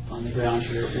on the ground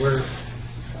here.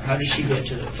 How did she get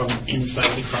from inside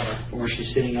the car, from where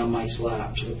she's sitting on Mike's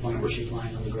lap, to the point where she's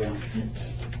lying on the ground?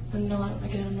 I'm not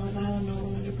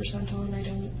 100% on.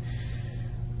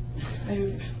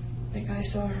 I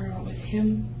saw her with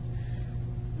him.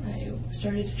 I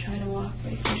started to try to walk,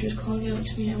 like when she was calling out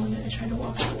to me, I tried to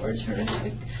walk towards her, and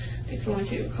I could only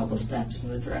take a couple steps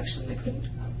in the direction. I couldn't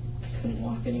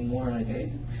walk anymore. Like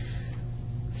I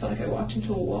felt like I walked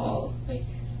into a wall. Like,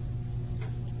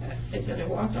 and then I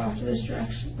walked off to this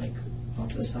direction, like off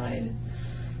to the side,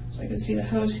 so I could see the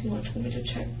house. He told me to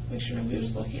check, make sure nobody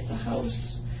was looking at the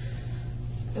house.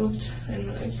 I looked, and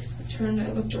then I turned.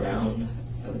 I looked around.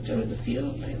 I looked out at the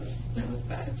field, and I looked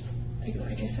back.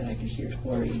 Like I said, I could hear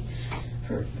Tori,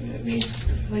 her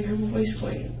voice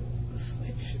going,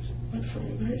 like she went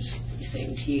from her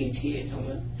saying T, and I'm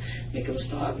like, make him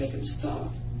stop.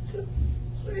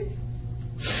 Sorry.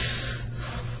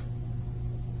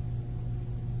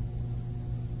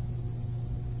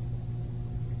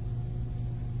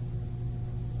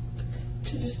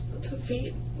 To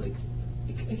faint, like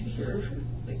I could hear her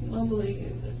like mumbling,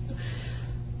 and it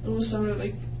almost sounded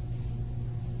like.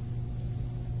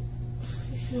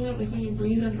 Like when you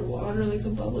breathe underwater, like the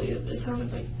bubbly, it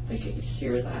sounded like I could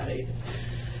hear that. And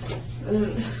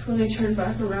then when I turned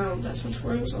back around, that's when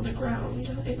Tori was on the ground.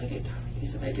 He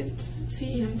said I didn't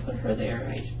see him put her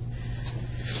there.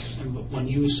 And when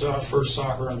you first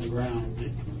saw her on the ground,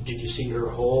 did you see her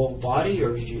whole body,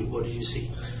 or what did you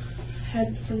see?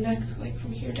 Head from neck, like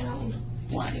from here down.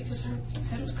 Why? Because her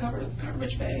head was covered with a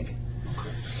garbage bag.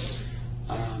 Okay.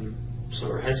 So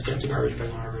her head's got the garbage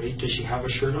bag on already. Does she have a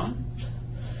shirt on?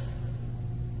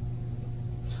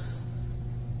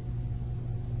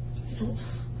 I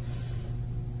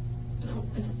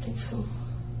don't think so.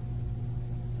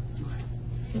 Okay.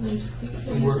 And I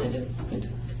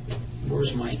didn't.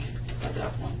 Where's Mike at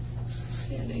that point?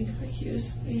 Standing, like he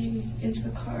was leaning into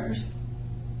the car.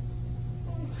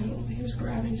 don't know, he was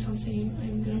grabbing something.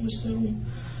 I'm gonna assume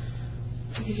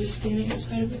like he was standing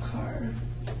outside of the car,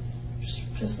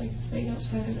 just like right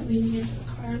outside of it, leaning into the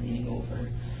car, leaning over.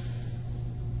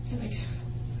 And like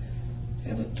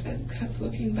I kept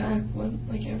looking back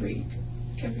like every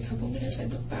couple minutes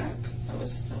I'd look back.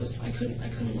 I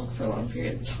couldn't look for a long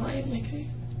period of time. Like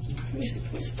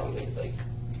my stomach, like.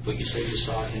 But you said you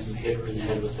saw him hit her in the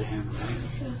head with a hammer, right?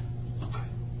 Yeah. Okay.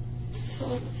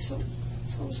 So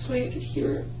this way I could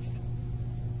hear it.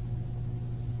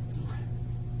 Okay.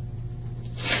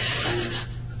 And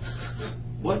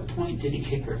what point did he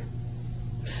kick her?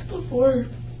 Before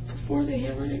the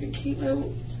hammer even came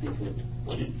out,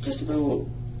 like just about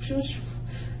pretty much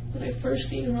when I first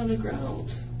seen her on the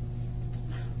ground.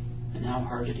 And how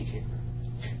hard did he kick her?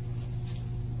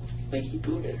 Like he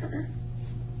booted her.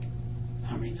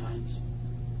 How many times?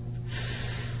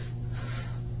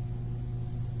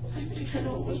 I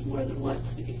know it was more than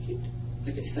once.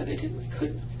 Like I said, I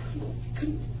couldn't.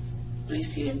 When I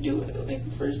seen him do it, like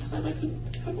the first time, I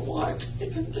couldn't watch. I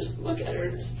couldn't just look at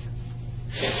her.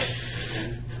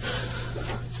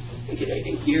 I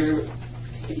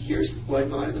could hear stuff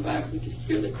going on in the back. I could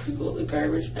hear the crinkle of the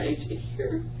garbage bags. I could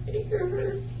hear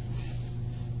her.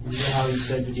 Remember how he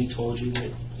said that he told you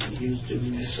that he was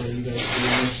doing this so you guys could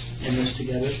be in this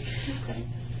together? Okay.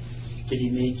 Did he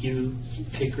make you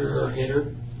kick her or hit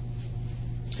her?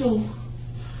 No.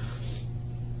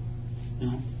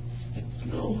 No?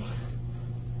 No.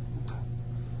 Okay.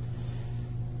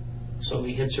 So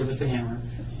he hits her with the hammer,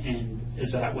 and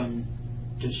is that when,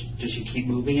 does she keep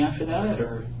moving after that,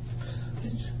 or?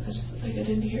 I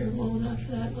didn't hear a moan after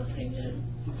that, nothing.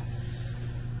 Okay.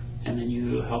 And then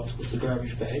you helped with the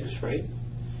garbage bags, right?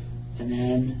 And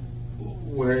then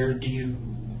where do you,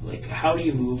 like, how do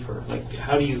you move her? Like,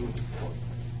 how do you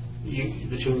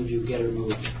the two of you get her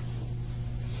moved?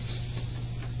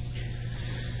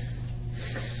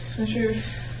 I'm sure.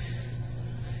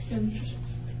 Again, just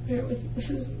bear with. This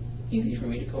is easy for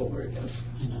me to go over again.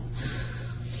 I know.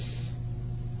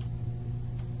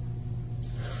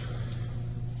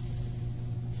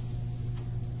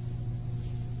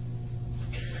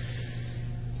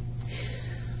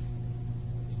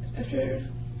 After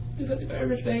we put the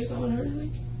garbage bags on her,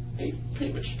 like I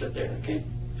pretty much stood there. Like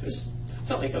I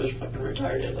felt like I was fucking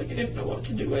retarded. Like I didn't know what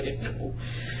to do. I didn't know.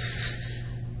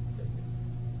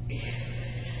 He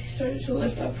started to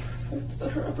lift up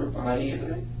her upper body,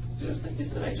 and just like I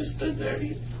said, I just stood there.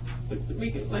 He looked at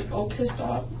me like all pissed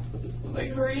off.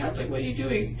 Like, hurry up! Like, what are you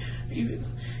doing? You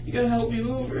gotta help me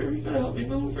move her. You gotta help me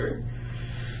move her.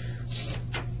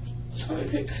 So I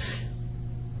picked.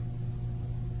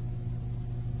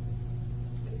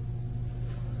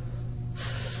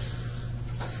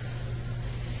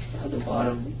 At the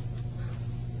bottom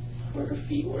where her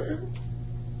feet were.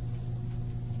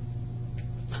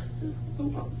 I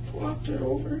walked her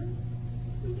over.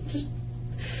 Just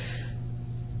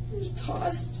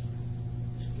tossed.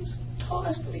 Just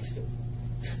tossed like.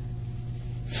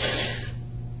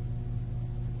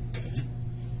 Okay.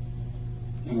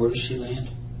 And where does she land?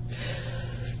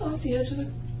 Just off the edge of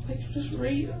the, like, just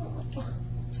right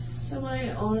semi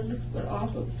on, but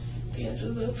off of the edge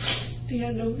of the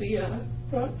end of the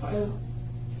rock pile.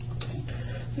 Okay.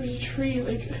 There's a tree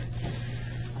like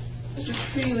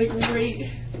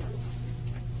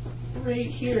right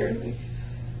here. Like.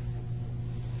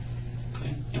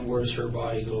 Okay. And where does her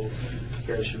body go in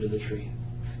comparison to the tree?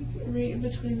 Right in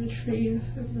between the tree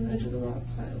and the edge of the rock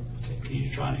pile. Okay. Can you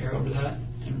try an arrow to that?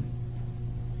 And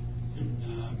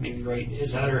maybe right,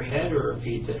 is that her head or her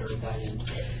feet that are at that end?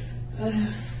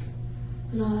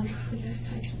 Not. Like,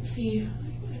 I can't see.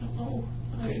 I don't know.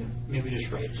 Okay. Maybe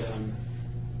just write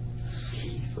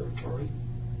T for Tori.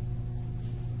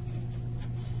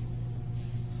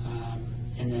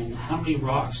 And then how many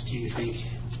rocks do you think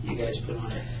you guys put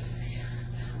on it?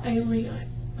 I only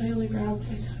grabbed,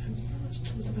 like,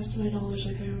 to the best of my knowledge,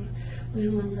 like, I only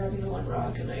remember grabbing the one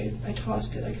rock, and I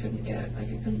tossed it. I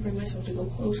couldn't bring myself to go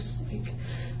close. Like,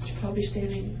 I was probably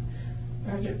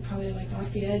grabbed it probably like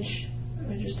off the edge.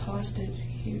 I just tossed it.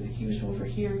 He was over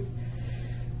here,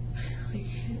 like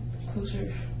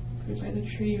closer, right by the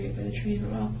tree in the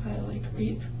rock pile, like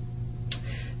pretty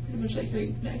much like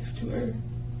right next to her.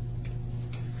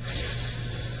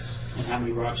 And how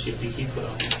many rocks do you think he put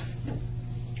on it?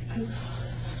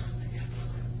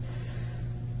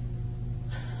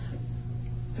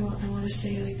 I want to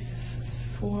say like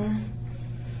 4.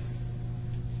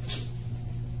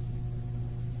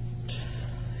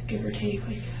 Give or take,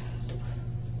 like.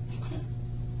 Okay.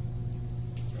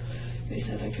 They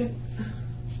said I could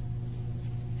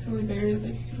only bear it.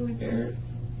 Like I could only bear it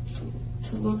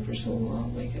to look for so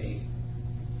long. Like I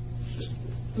just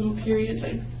little periods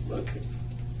I'd look.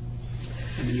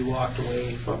 And when you walked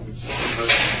away from her,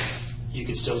 you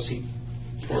could still see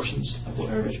portions of The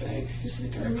what? garbage bag. You see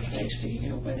the garbage bag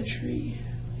sticking out by the tree.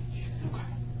 Okay.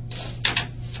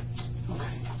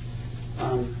 Okay.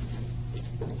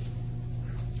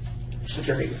 So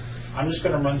Terri, I'm just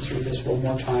going to run through this one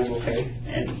more time, okay?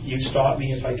 And you stop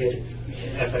me if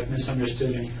I've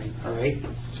misunderstood anything, all right?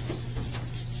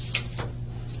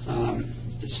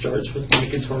 It starts with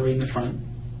Mike and Tori in the front,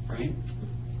 right?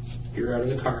 You're out of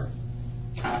the car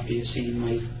after you've seen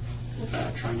Mike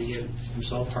trying to get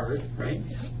himself hard, right?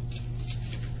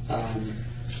 Yeah.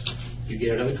 You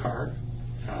get out of the car.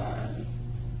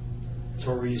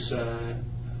 Tori's,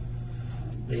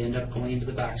 they end up going into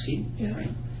the back seat, Yeah.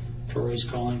 right? Tori's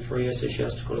calling for you, says she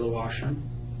has to go to the washroom.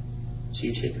 So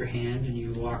you take her hand and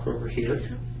you walk over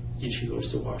here, and she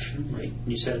goes to the washroom, right?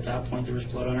 And you said at that point there was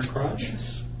blood on her crotch?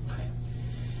 Yes. Okay.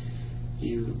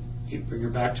 You bring her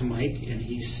back to Mike, and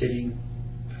he's sitting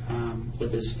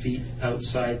with his feet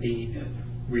outside the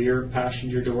rear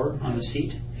passenger door on the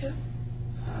seat. Yeah.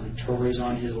 Tori's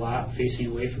on his lap, facing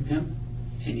away from him,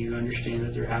 and you understand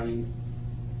that they're having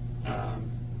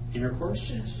intercourse?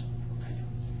 Yes.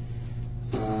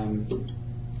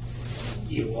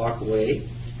 You walk away.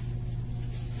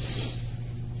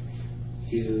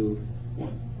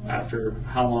 After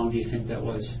how long do you think that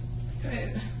was?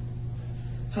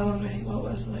 How long do I think what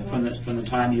was? From the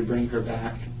time you bring her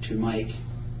back to Mike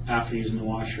after using the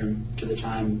washroom to the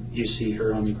time you see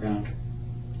her on the ground?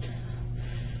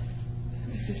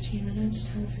 Like 15 minutes,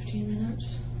 10 to 15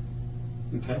 minutes.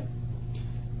 Okay.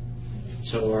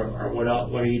 So what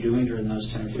are you doing during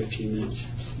those 10 or 15 minutes?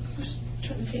 Just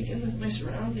trying to take in my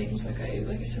surroundings. Like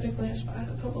I said, I glanced back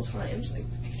a couple times. Like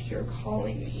I could hear her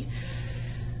calling me.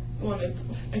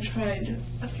 I tried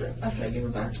after I gave her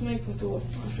back to Mike after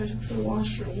I took her to the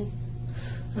washroom.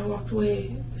 And I walked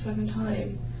away the second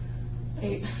time.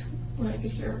 I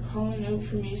could hear her calling out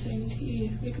for me, saying,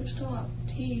 "T, make him stop.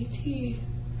 T, T."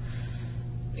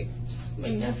 Like my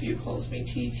nephew calls me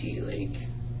TT. Like.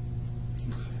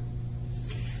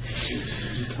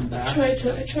 You come back. I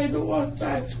tried to walk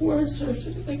back towards her.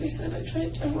 Like I said,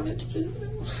 I wanted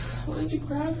to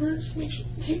grab her, just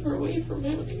take her away from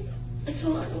him. I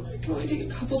can only take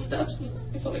a couple steps, and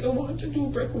I felt like I walked into a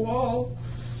brick wall.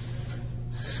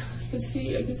 I could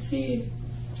see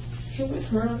him with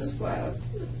her on his lap,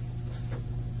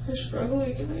 her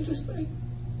struggling, and I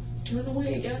turned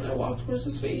away again. I walked towards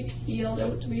the suite. He yelled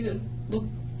out to me to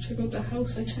check out the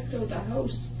house. I checked out the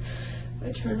house.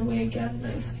 I turned away again,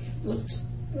 and I looked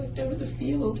out at the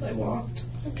field. I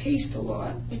paced a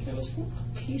lot. Like I was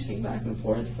pacing back and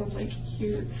forth from like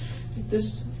here, like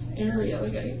this area.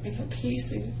 Like I kept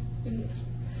pacing. And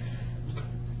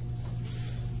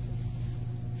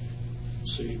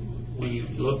so when you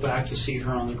look back, you see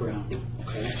her on the ground.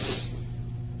 Okay.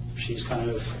 She's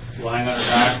kind of lying on her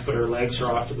back, but her legs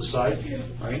are off to the side,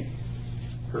 right?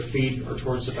 Her feet are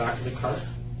towards the back of the car.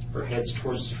 Her head's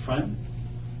towards the front,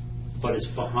 but it's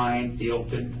behind the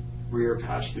open rear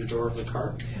passenger door of the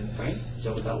car, right? Is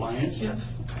that what that line is? Yeah.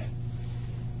 Okay.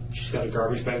 She's got a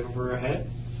garbage bag over her head.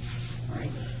 All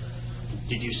right.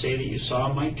 Did you say that you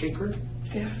saw Mike kick her?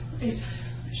 Yeah.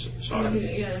 Saw him?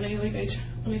 Yeah, and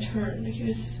when I turned, like he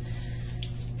was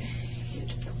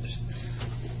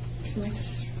like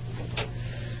this.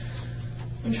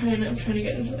 I'm trying to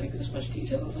get into like as much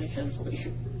detail as I can. So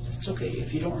it's okay.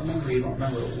 If you don't remember, you don't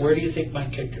remember. Where do you think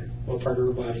Mike kicked her? What part of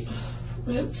her body?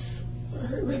 Ribs, or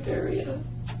her rib area.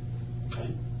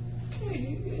 Okay.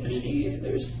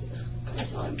 I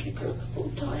saw him kick her a couple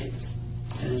of times.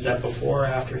 And is that before or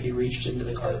after he reached into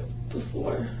the car?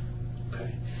 Before.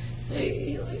 Okay.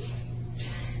 Like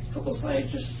a couple side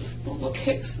just little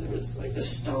kicks. There was like a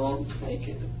stomp,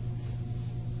 like.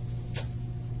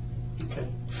 Okay.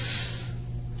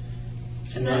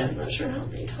 And then I'm not sure how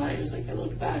many times. Like I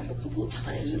looked back a couple of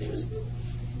times, and he was.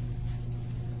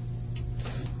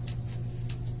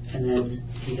 And then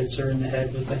he hits her in the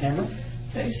head with a hammer.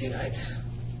 I see. Like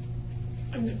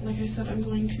I said, I'm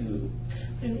going to.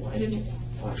 I didn't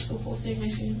watch the whole thing. I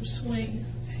seen him swing.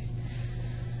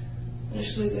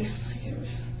 Initially, I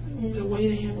remember the way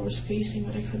the hammer was facing,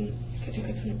 but I couldn't.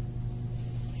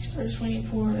 He started swinging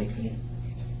forward. I couldn't.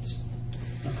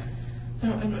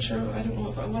 I'm not sure. I don't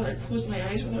know whether I closed my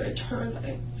eyes, whether I turned.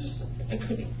 I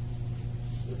couldn't.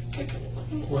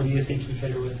 Where do you think he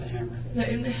hit her with the hammer?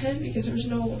 In the head, because there was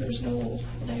no.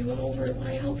 When I went over, when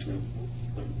I helped him,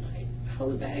 when I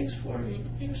held the bags for him,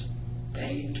 he was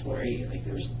bagging Tori. Like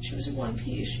she was in one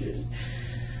piece.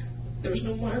 There was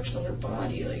no marks on her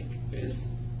body. Like it was.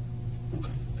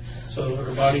 Okay. So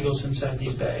her body goes inside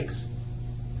these bags,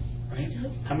 right? Yeah.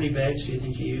 How many bags do you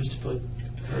think you used to put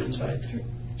her inside?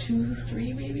 2,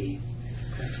 3 maybe.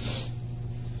 Okay.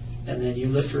 And then you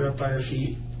lift her up by her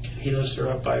feet. He lifts her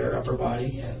up by her upper body.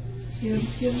 Yeah.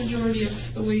 He had majority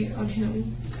of the weight on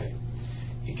him. Okay.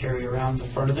 You carry her around the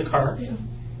front of the car. Yeah.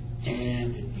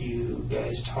 And you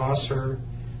guys toss her,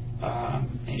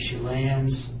 and she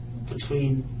lands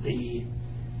between the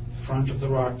front of the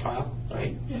rock pile,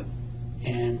 right? Yep.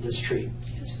 And this tree.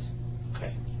 Yes.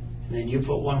 Okay. And then you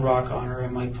put one rock on her,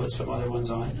 and Mike put some other ones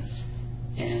on. Yes.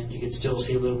 And you can still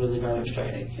see a little bit of the garbage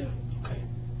bag. Yeah. Okay.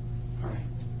 All right.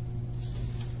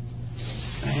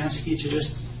 Can I ask you to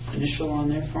just initial on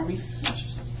there for me?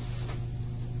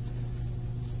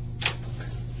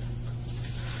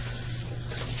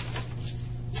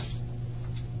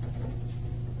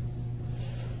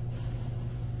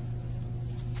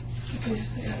 Because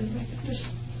yeah, I can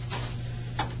just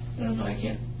I don't know, I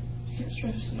can't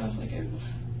stress enough. Like I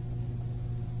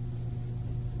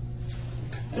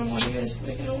don't want you guys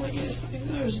I don't want you guys to think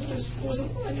that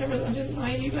I didn't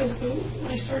lie to you guys about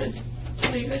when I started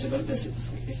telling you guys about this. It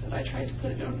was like I said, I tried to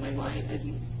put it out of my mind. I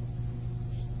didn't.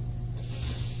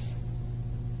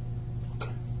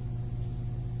 Okay.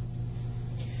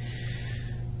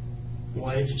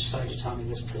 Why did you decide to tell me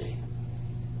this today?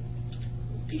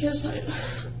 Because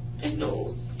I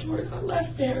know Tori got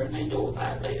left there, and I know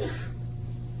that. I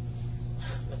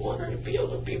want her to be able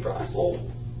to be brought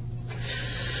home.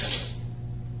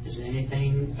 Is there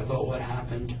anything about what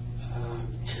happened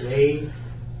today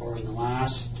or in the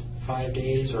last 5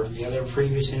 days or in the other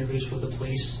previous interviews with the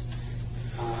police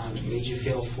made you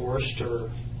feel forced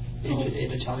or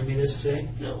into telling me this today?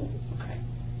 No. Okay.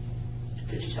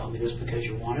 Did you tell me this because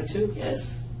you wanted to?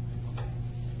 Yes.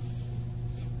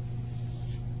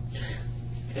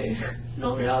 Okay.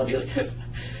 No reality, like I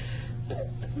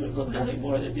would love nothing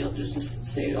more than be able to just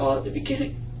say it all at the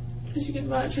beginning. As you can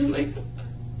imagine, like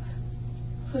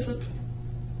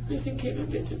everything came in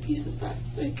bits and pieces back.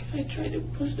 Like I tried to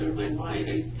push it out of my mind.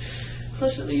 I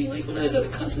constantly, like when I was at a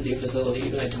custody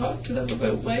facility, I talked to them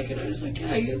about Mike, and I was like,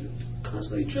 yeah, he was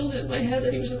constantly drilled in my head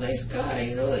that he was a nice guy,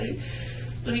 you know. That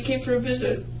when he came for a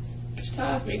visit,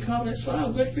 staff made comments, "Wow,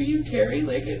 good for you, Terry."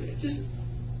 Like it just.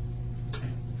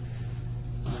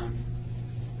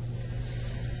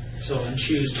 So on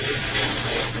Tuesday,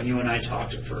 when you and I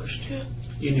talked at first, Yeah.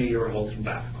 you knew you were holding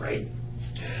back, right?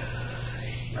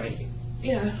 Right?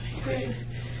 Yeah. Okay.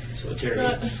 So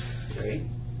Terry,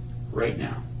 right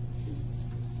now,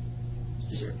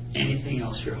 is there anything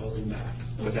else you're holding back?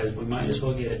 Because we might as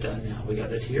well get it done now. We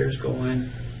got the tears going,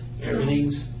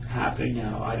 everything's happening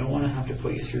now. I don't want to have to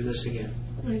put you through this again.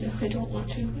 I don't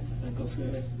want to. I go through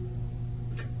it.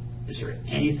 Is there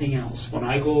anything else? When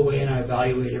I go away and I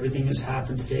evaluate everything that's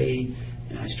happened today,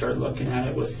 and I start looking at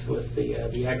it with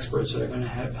the experts that are going to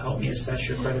help me assess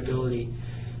your credibility,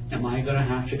 am I going to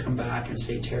have to come back and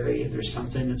say, Terry, there's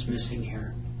something that's missing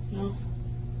here? No.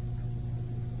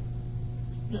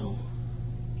 No.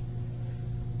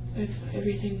 I've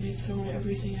thrown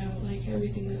everything out, like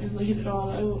everything, I've laid it all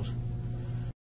out.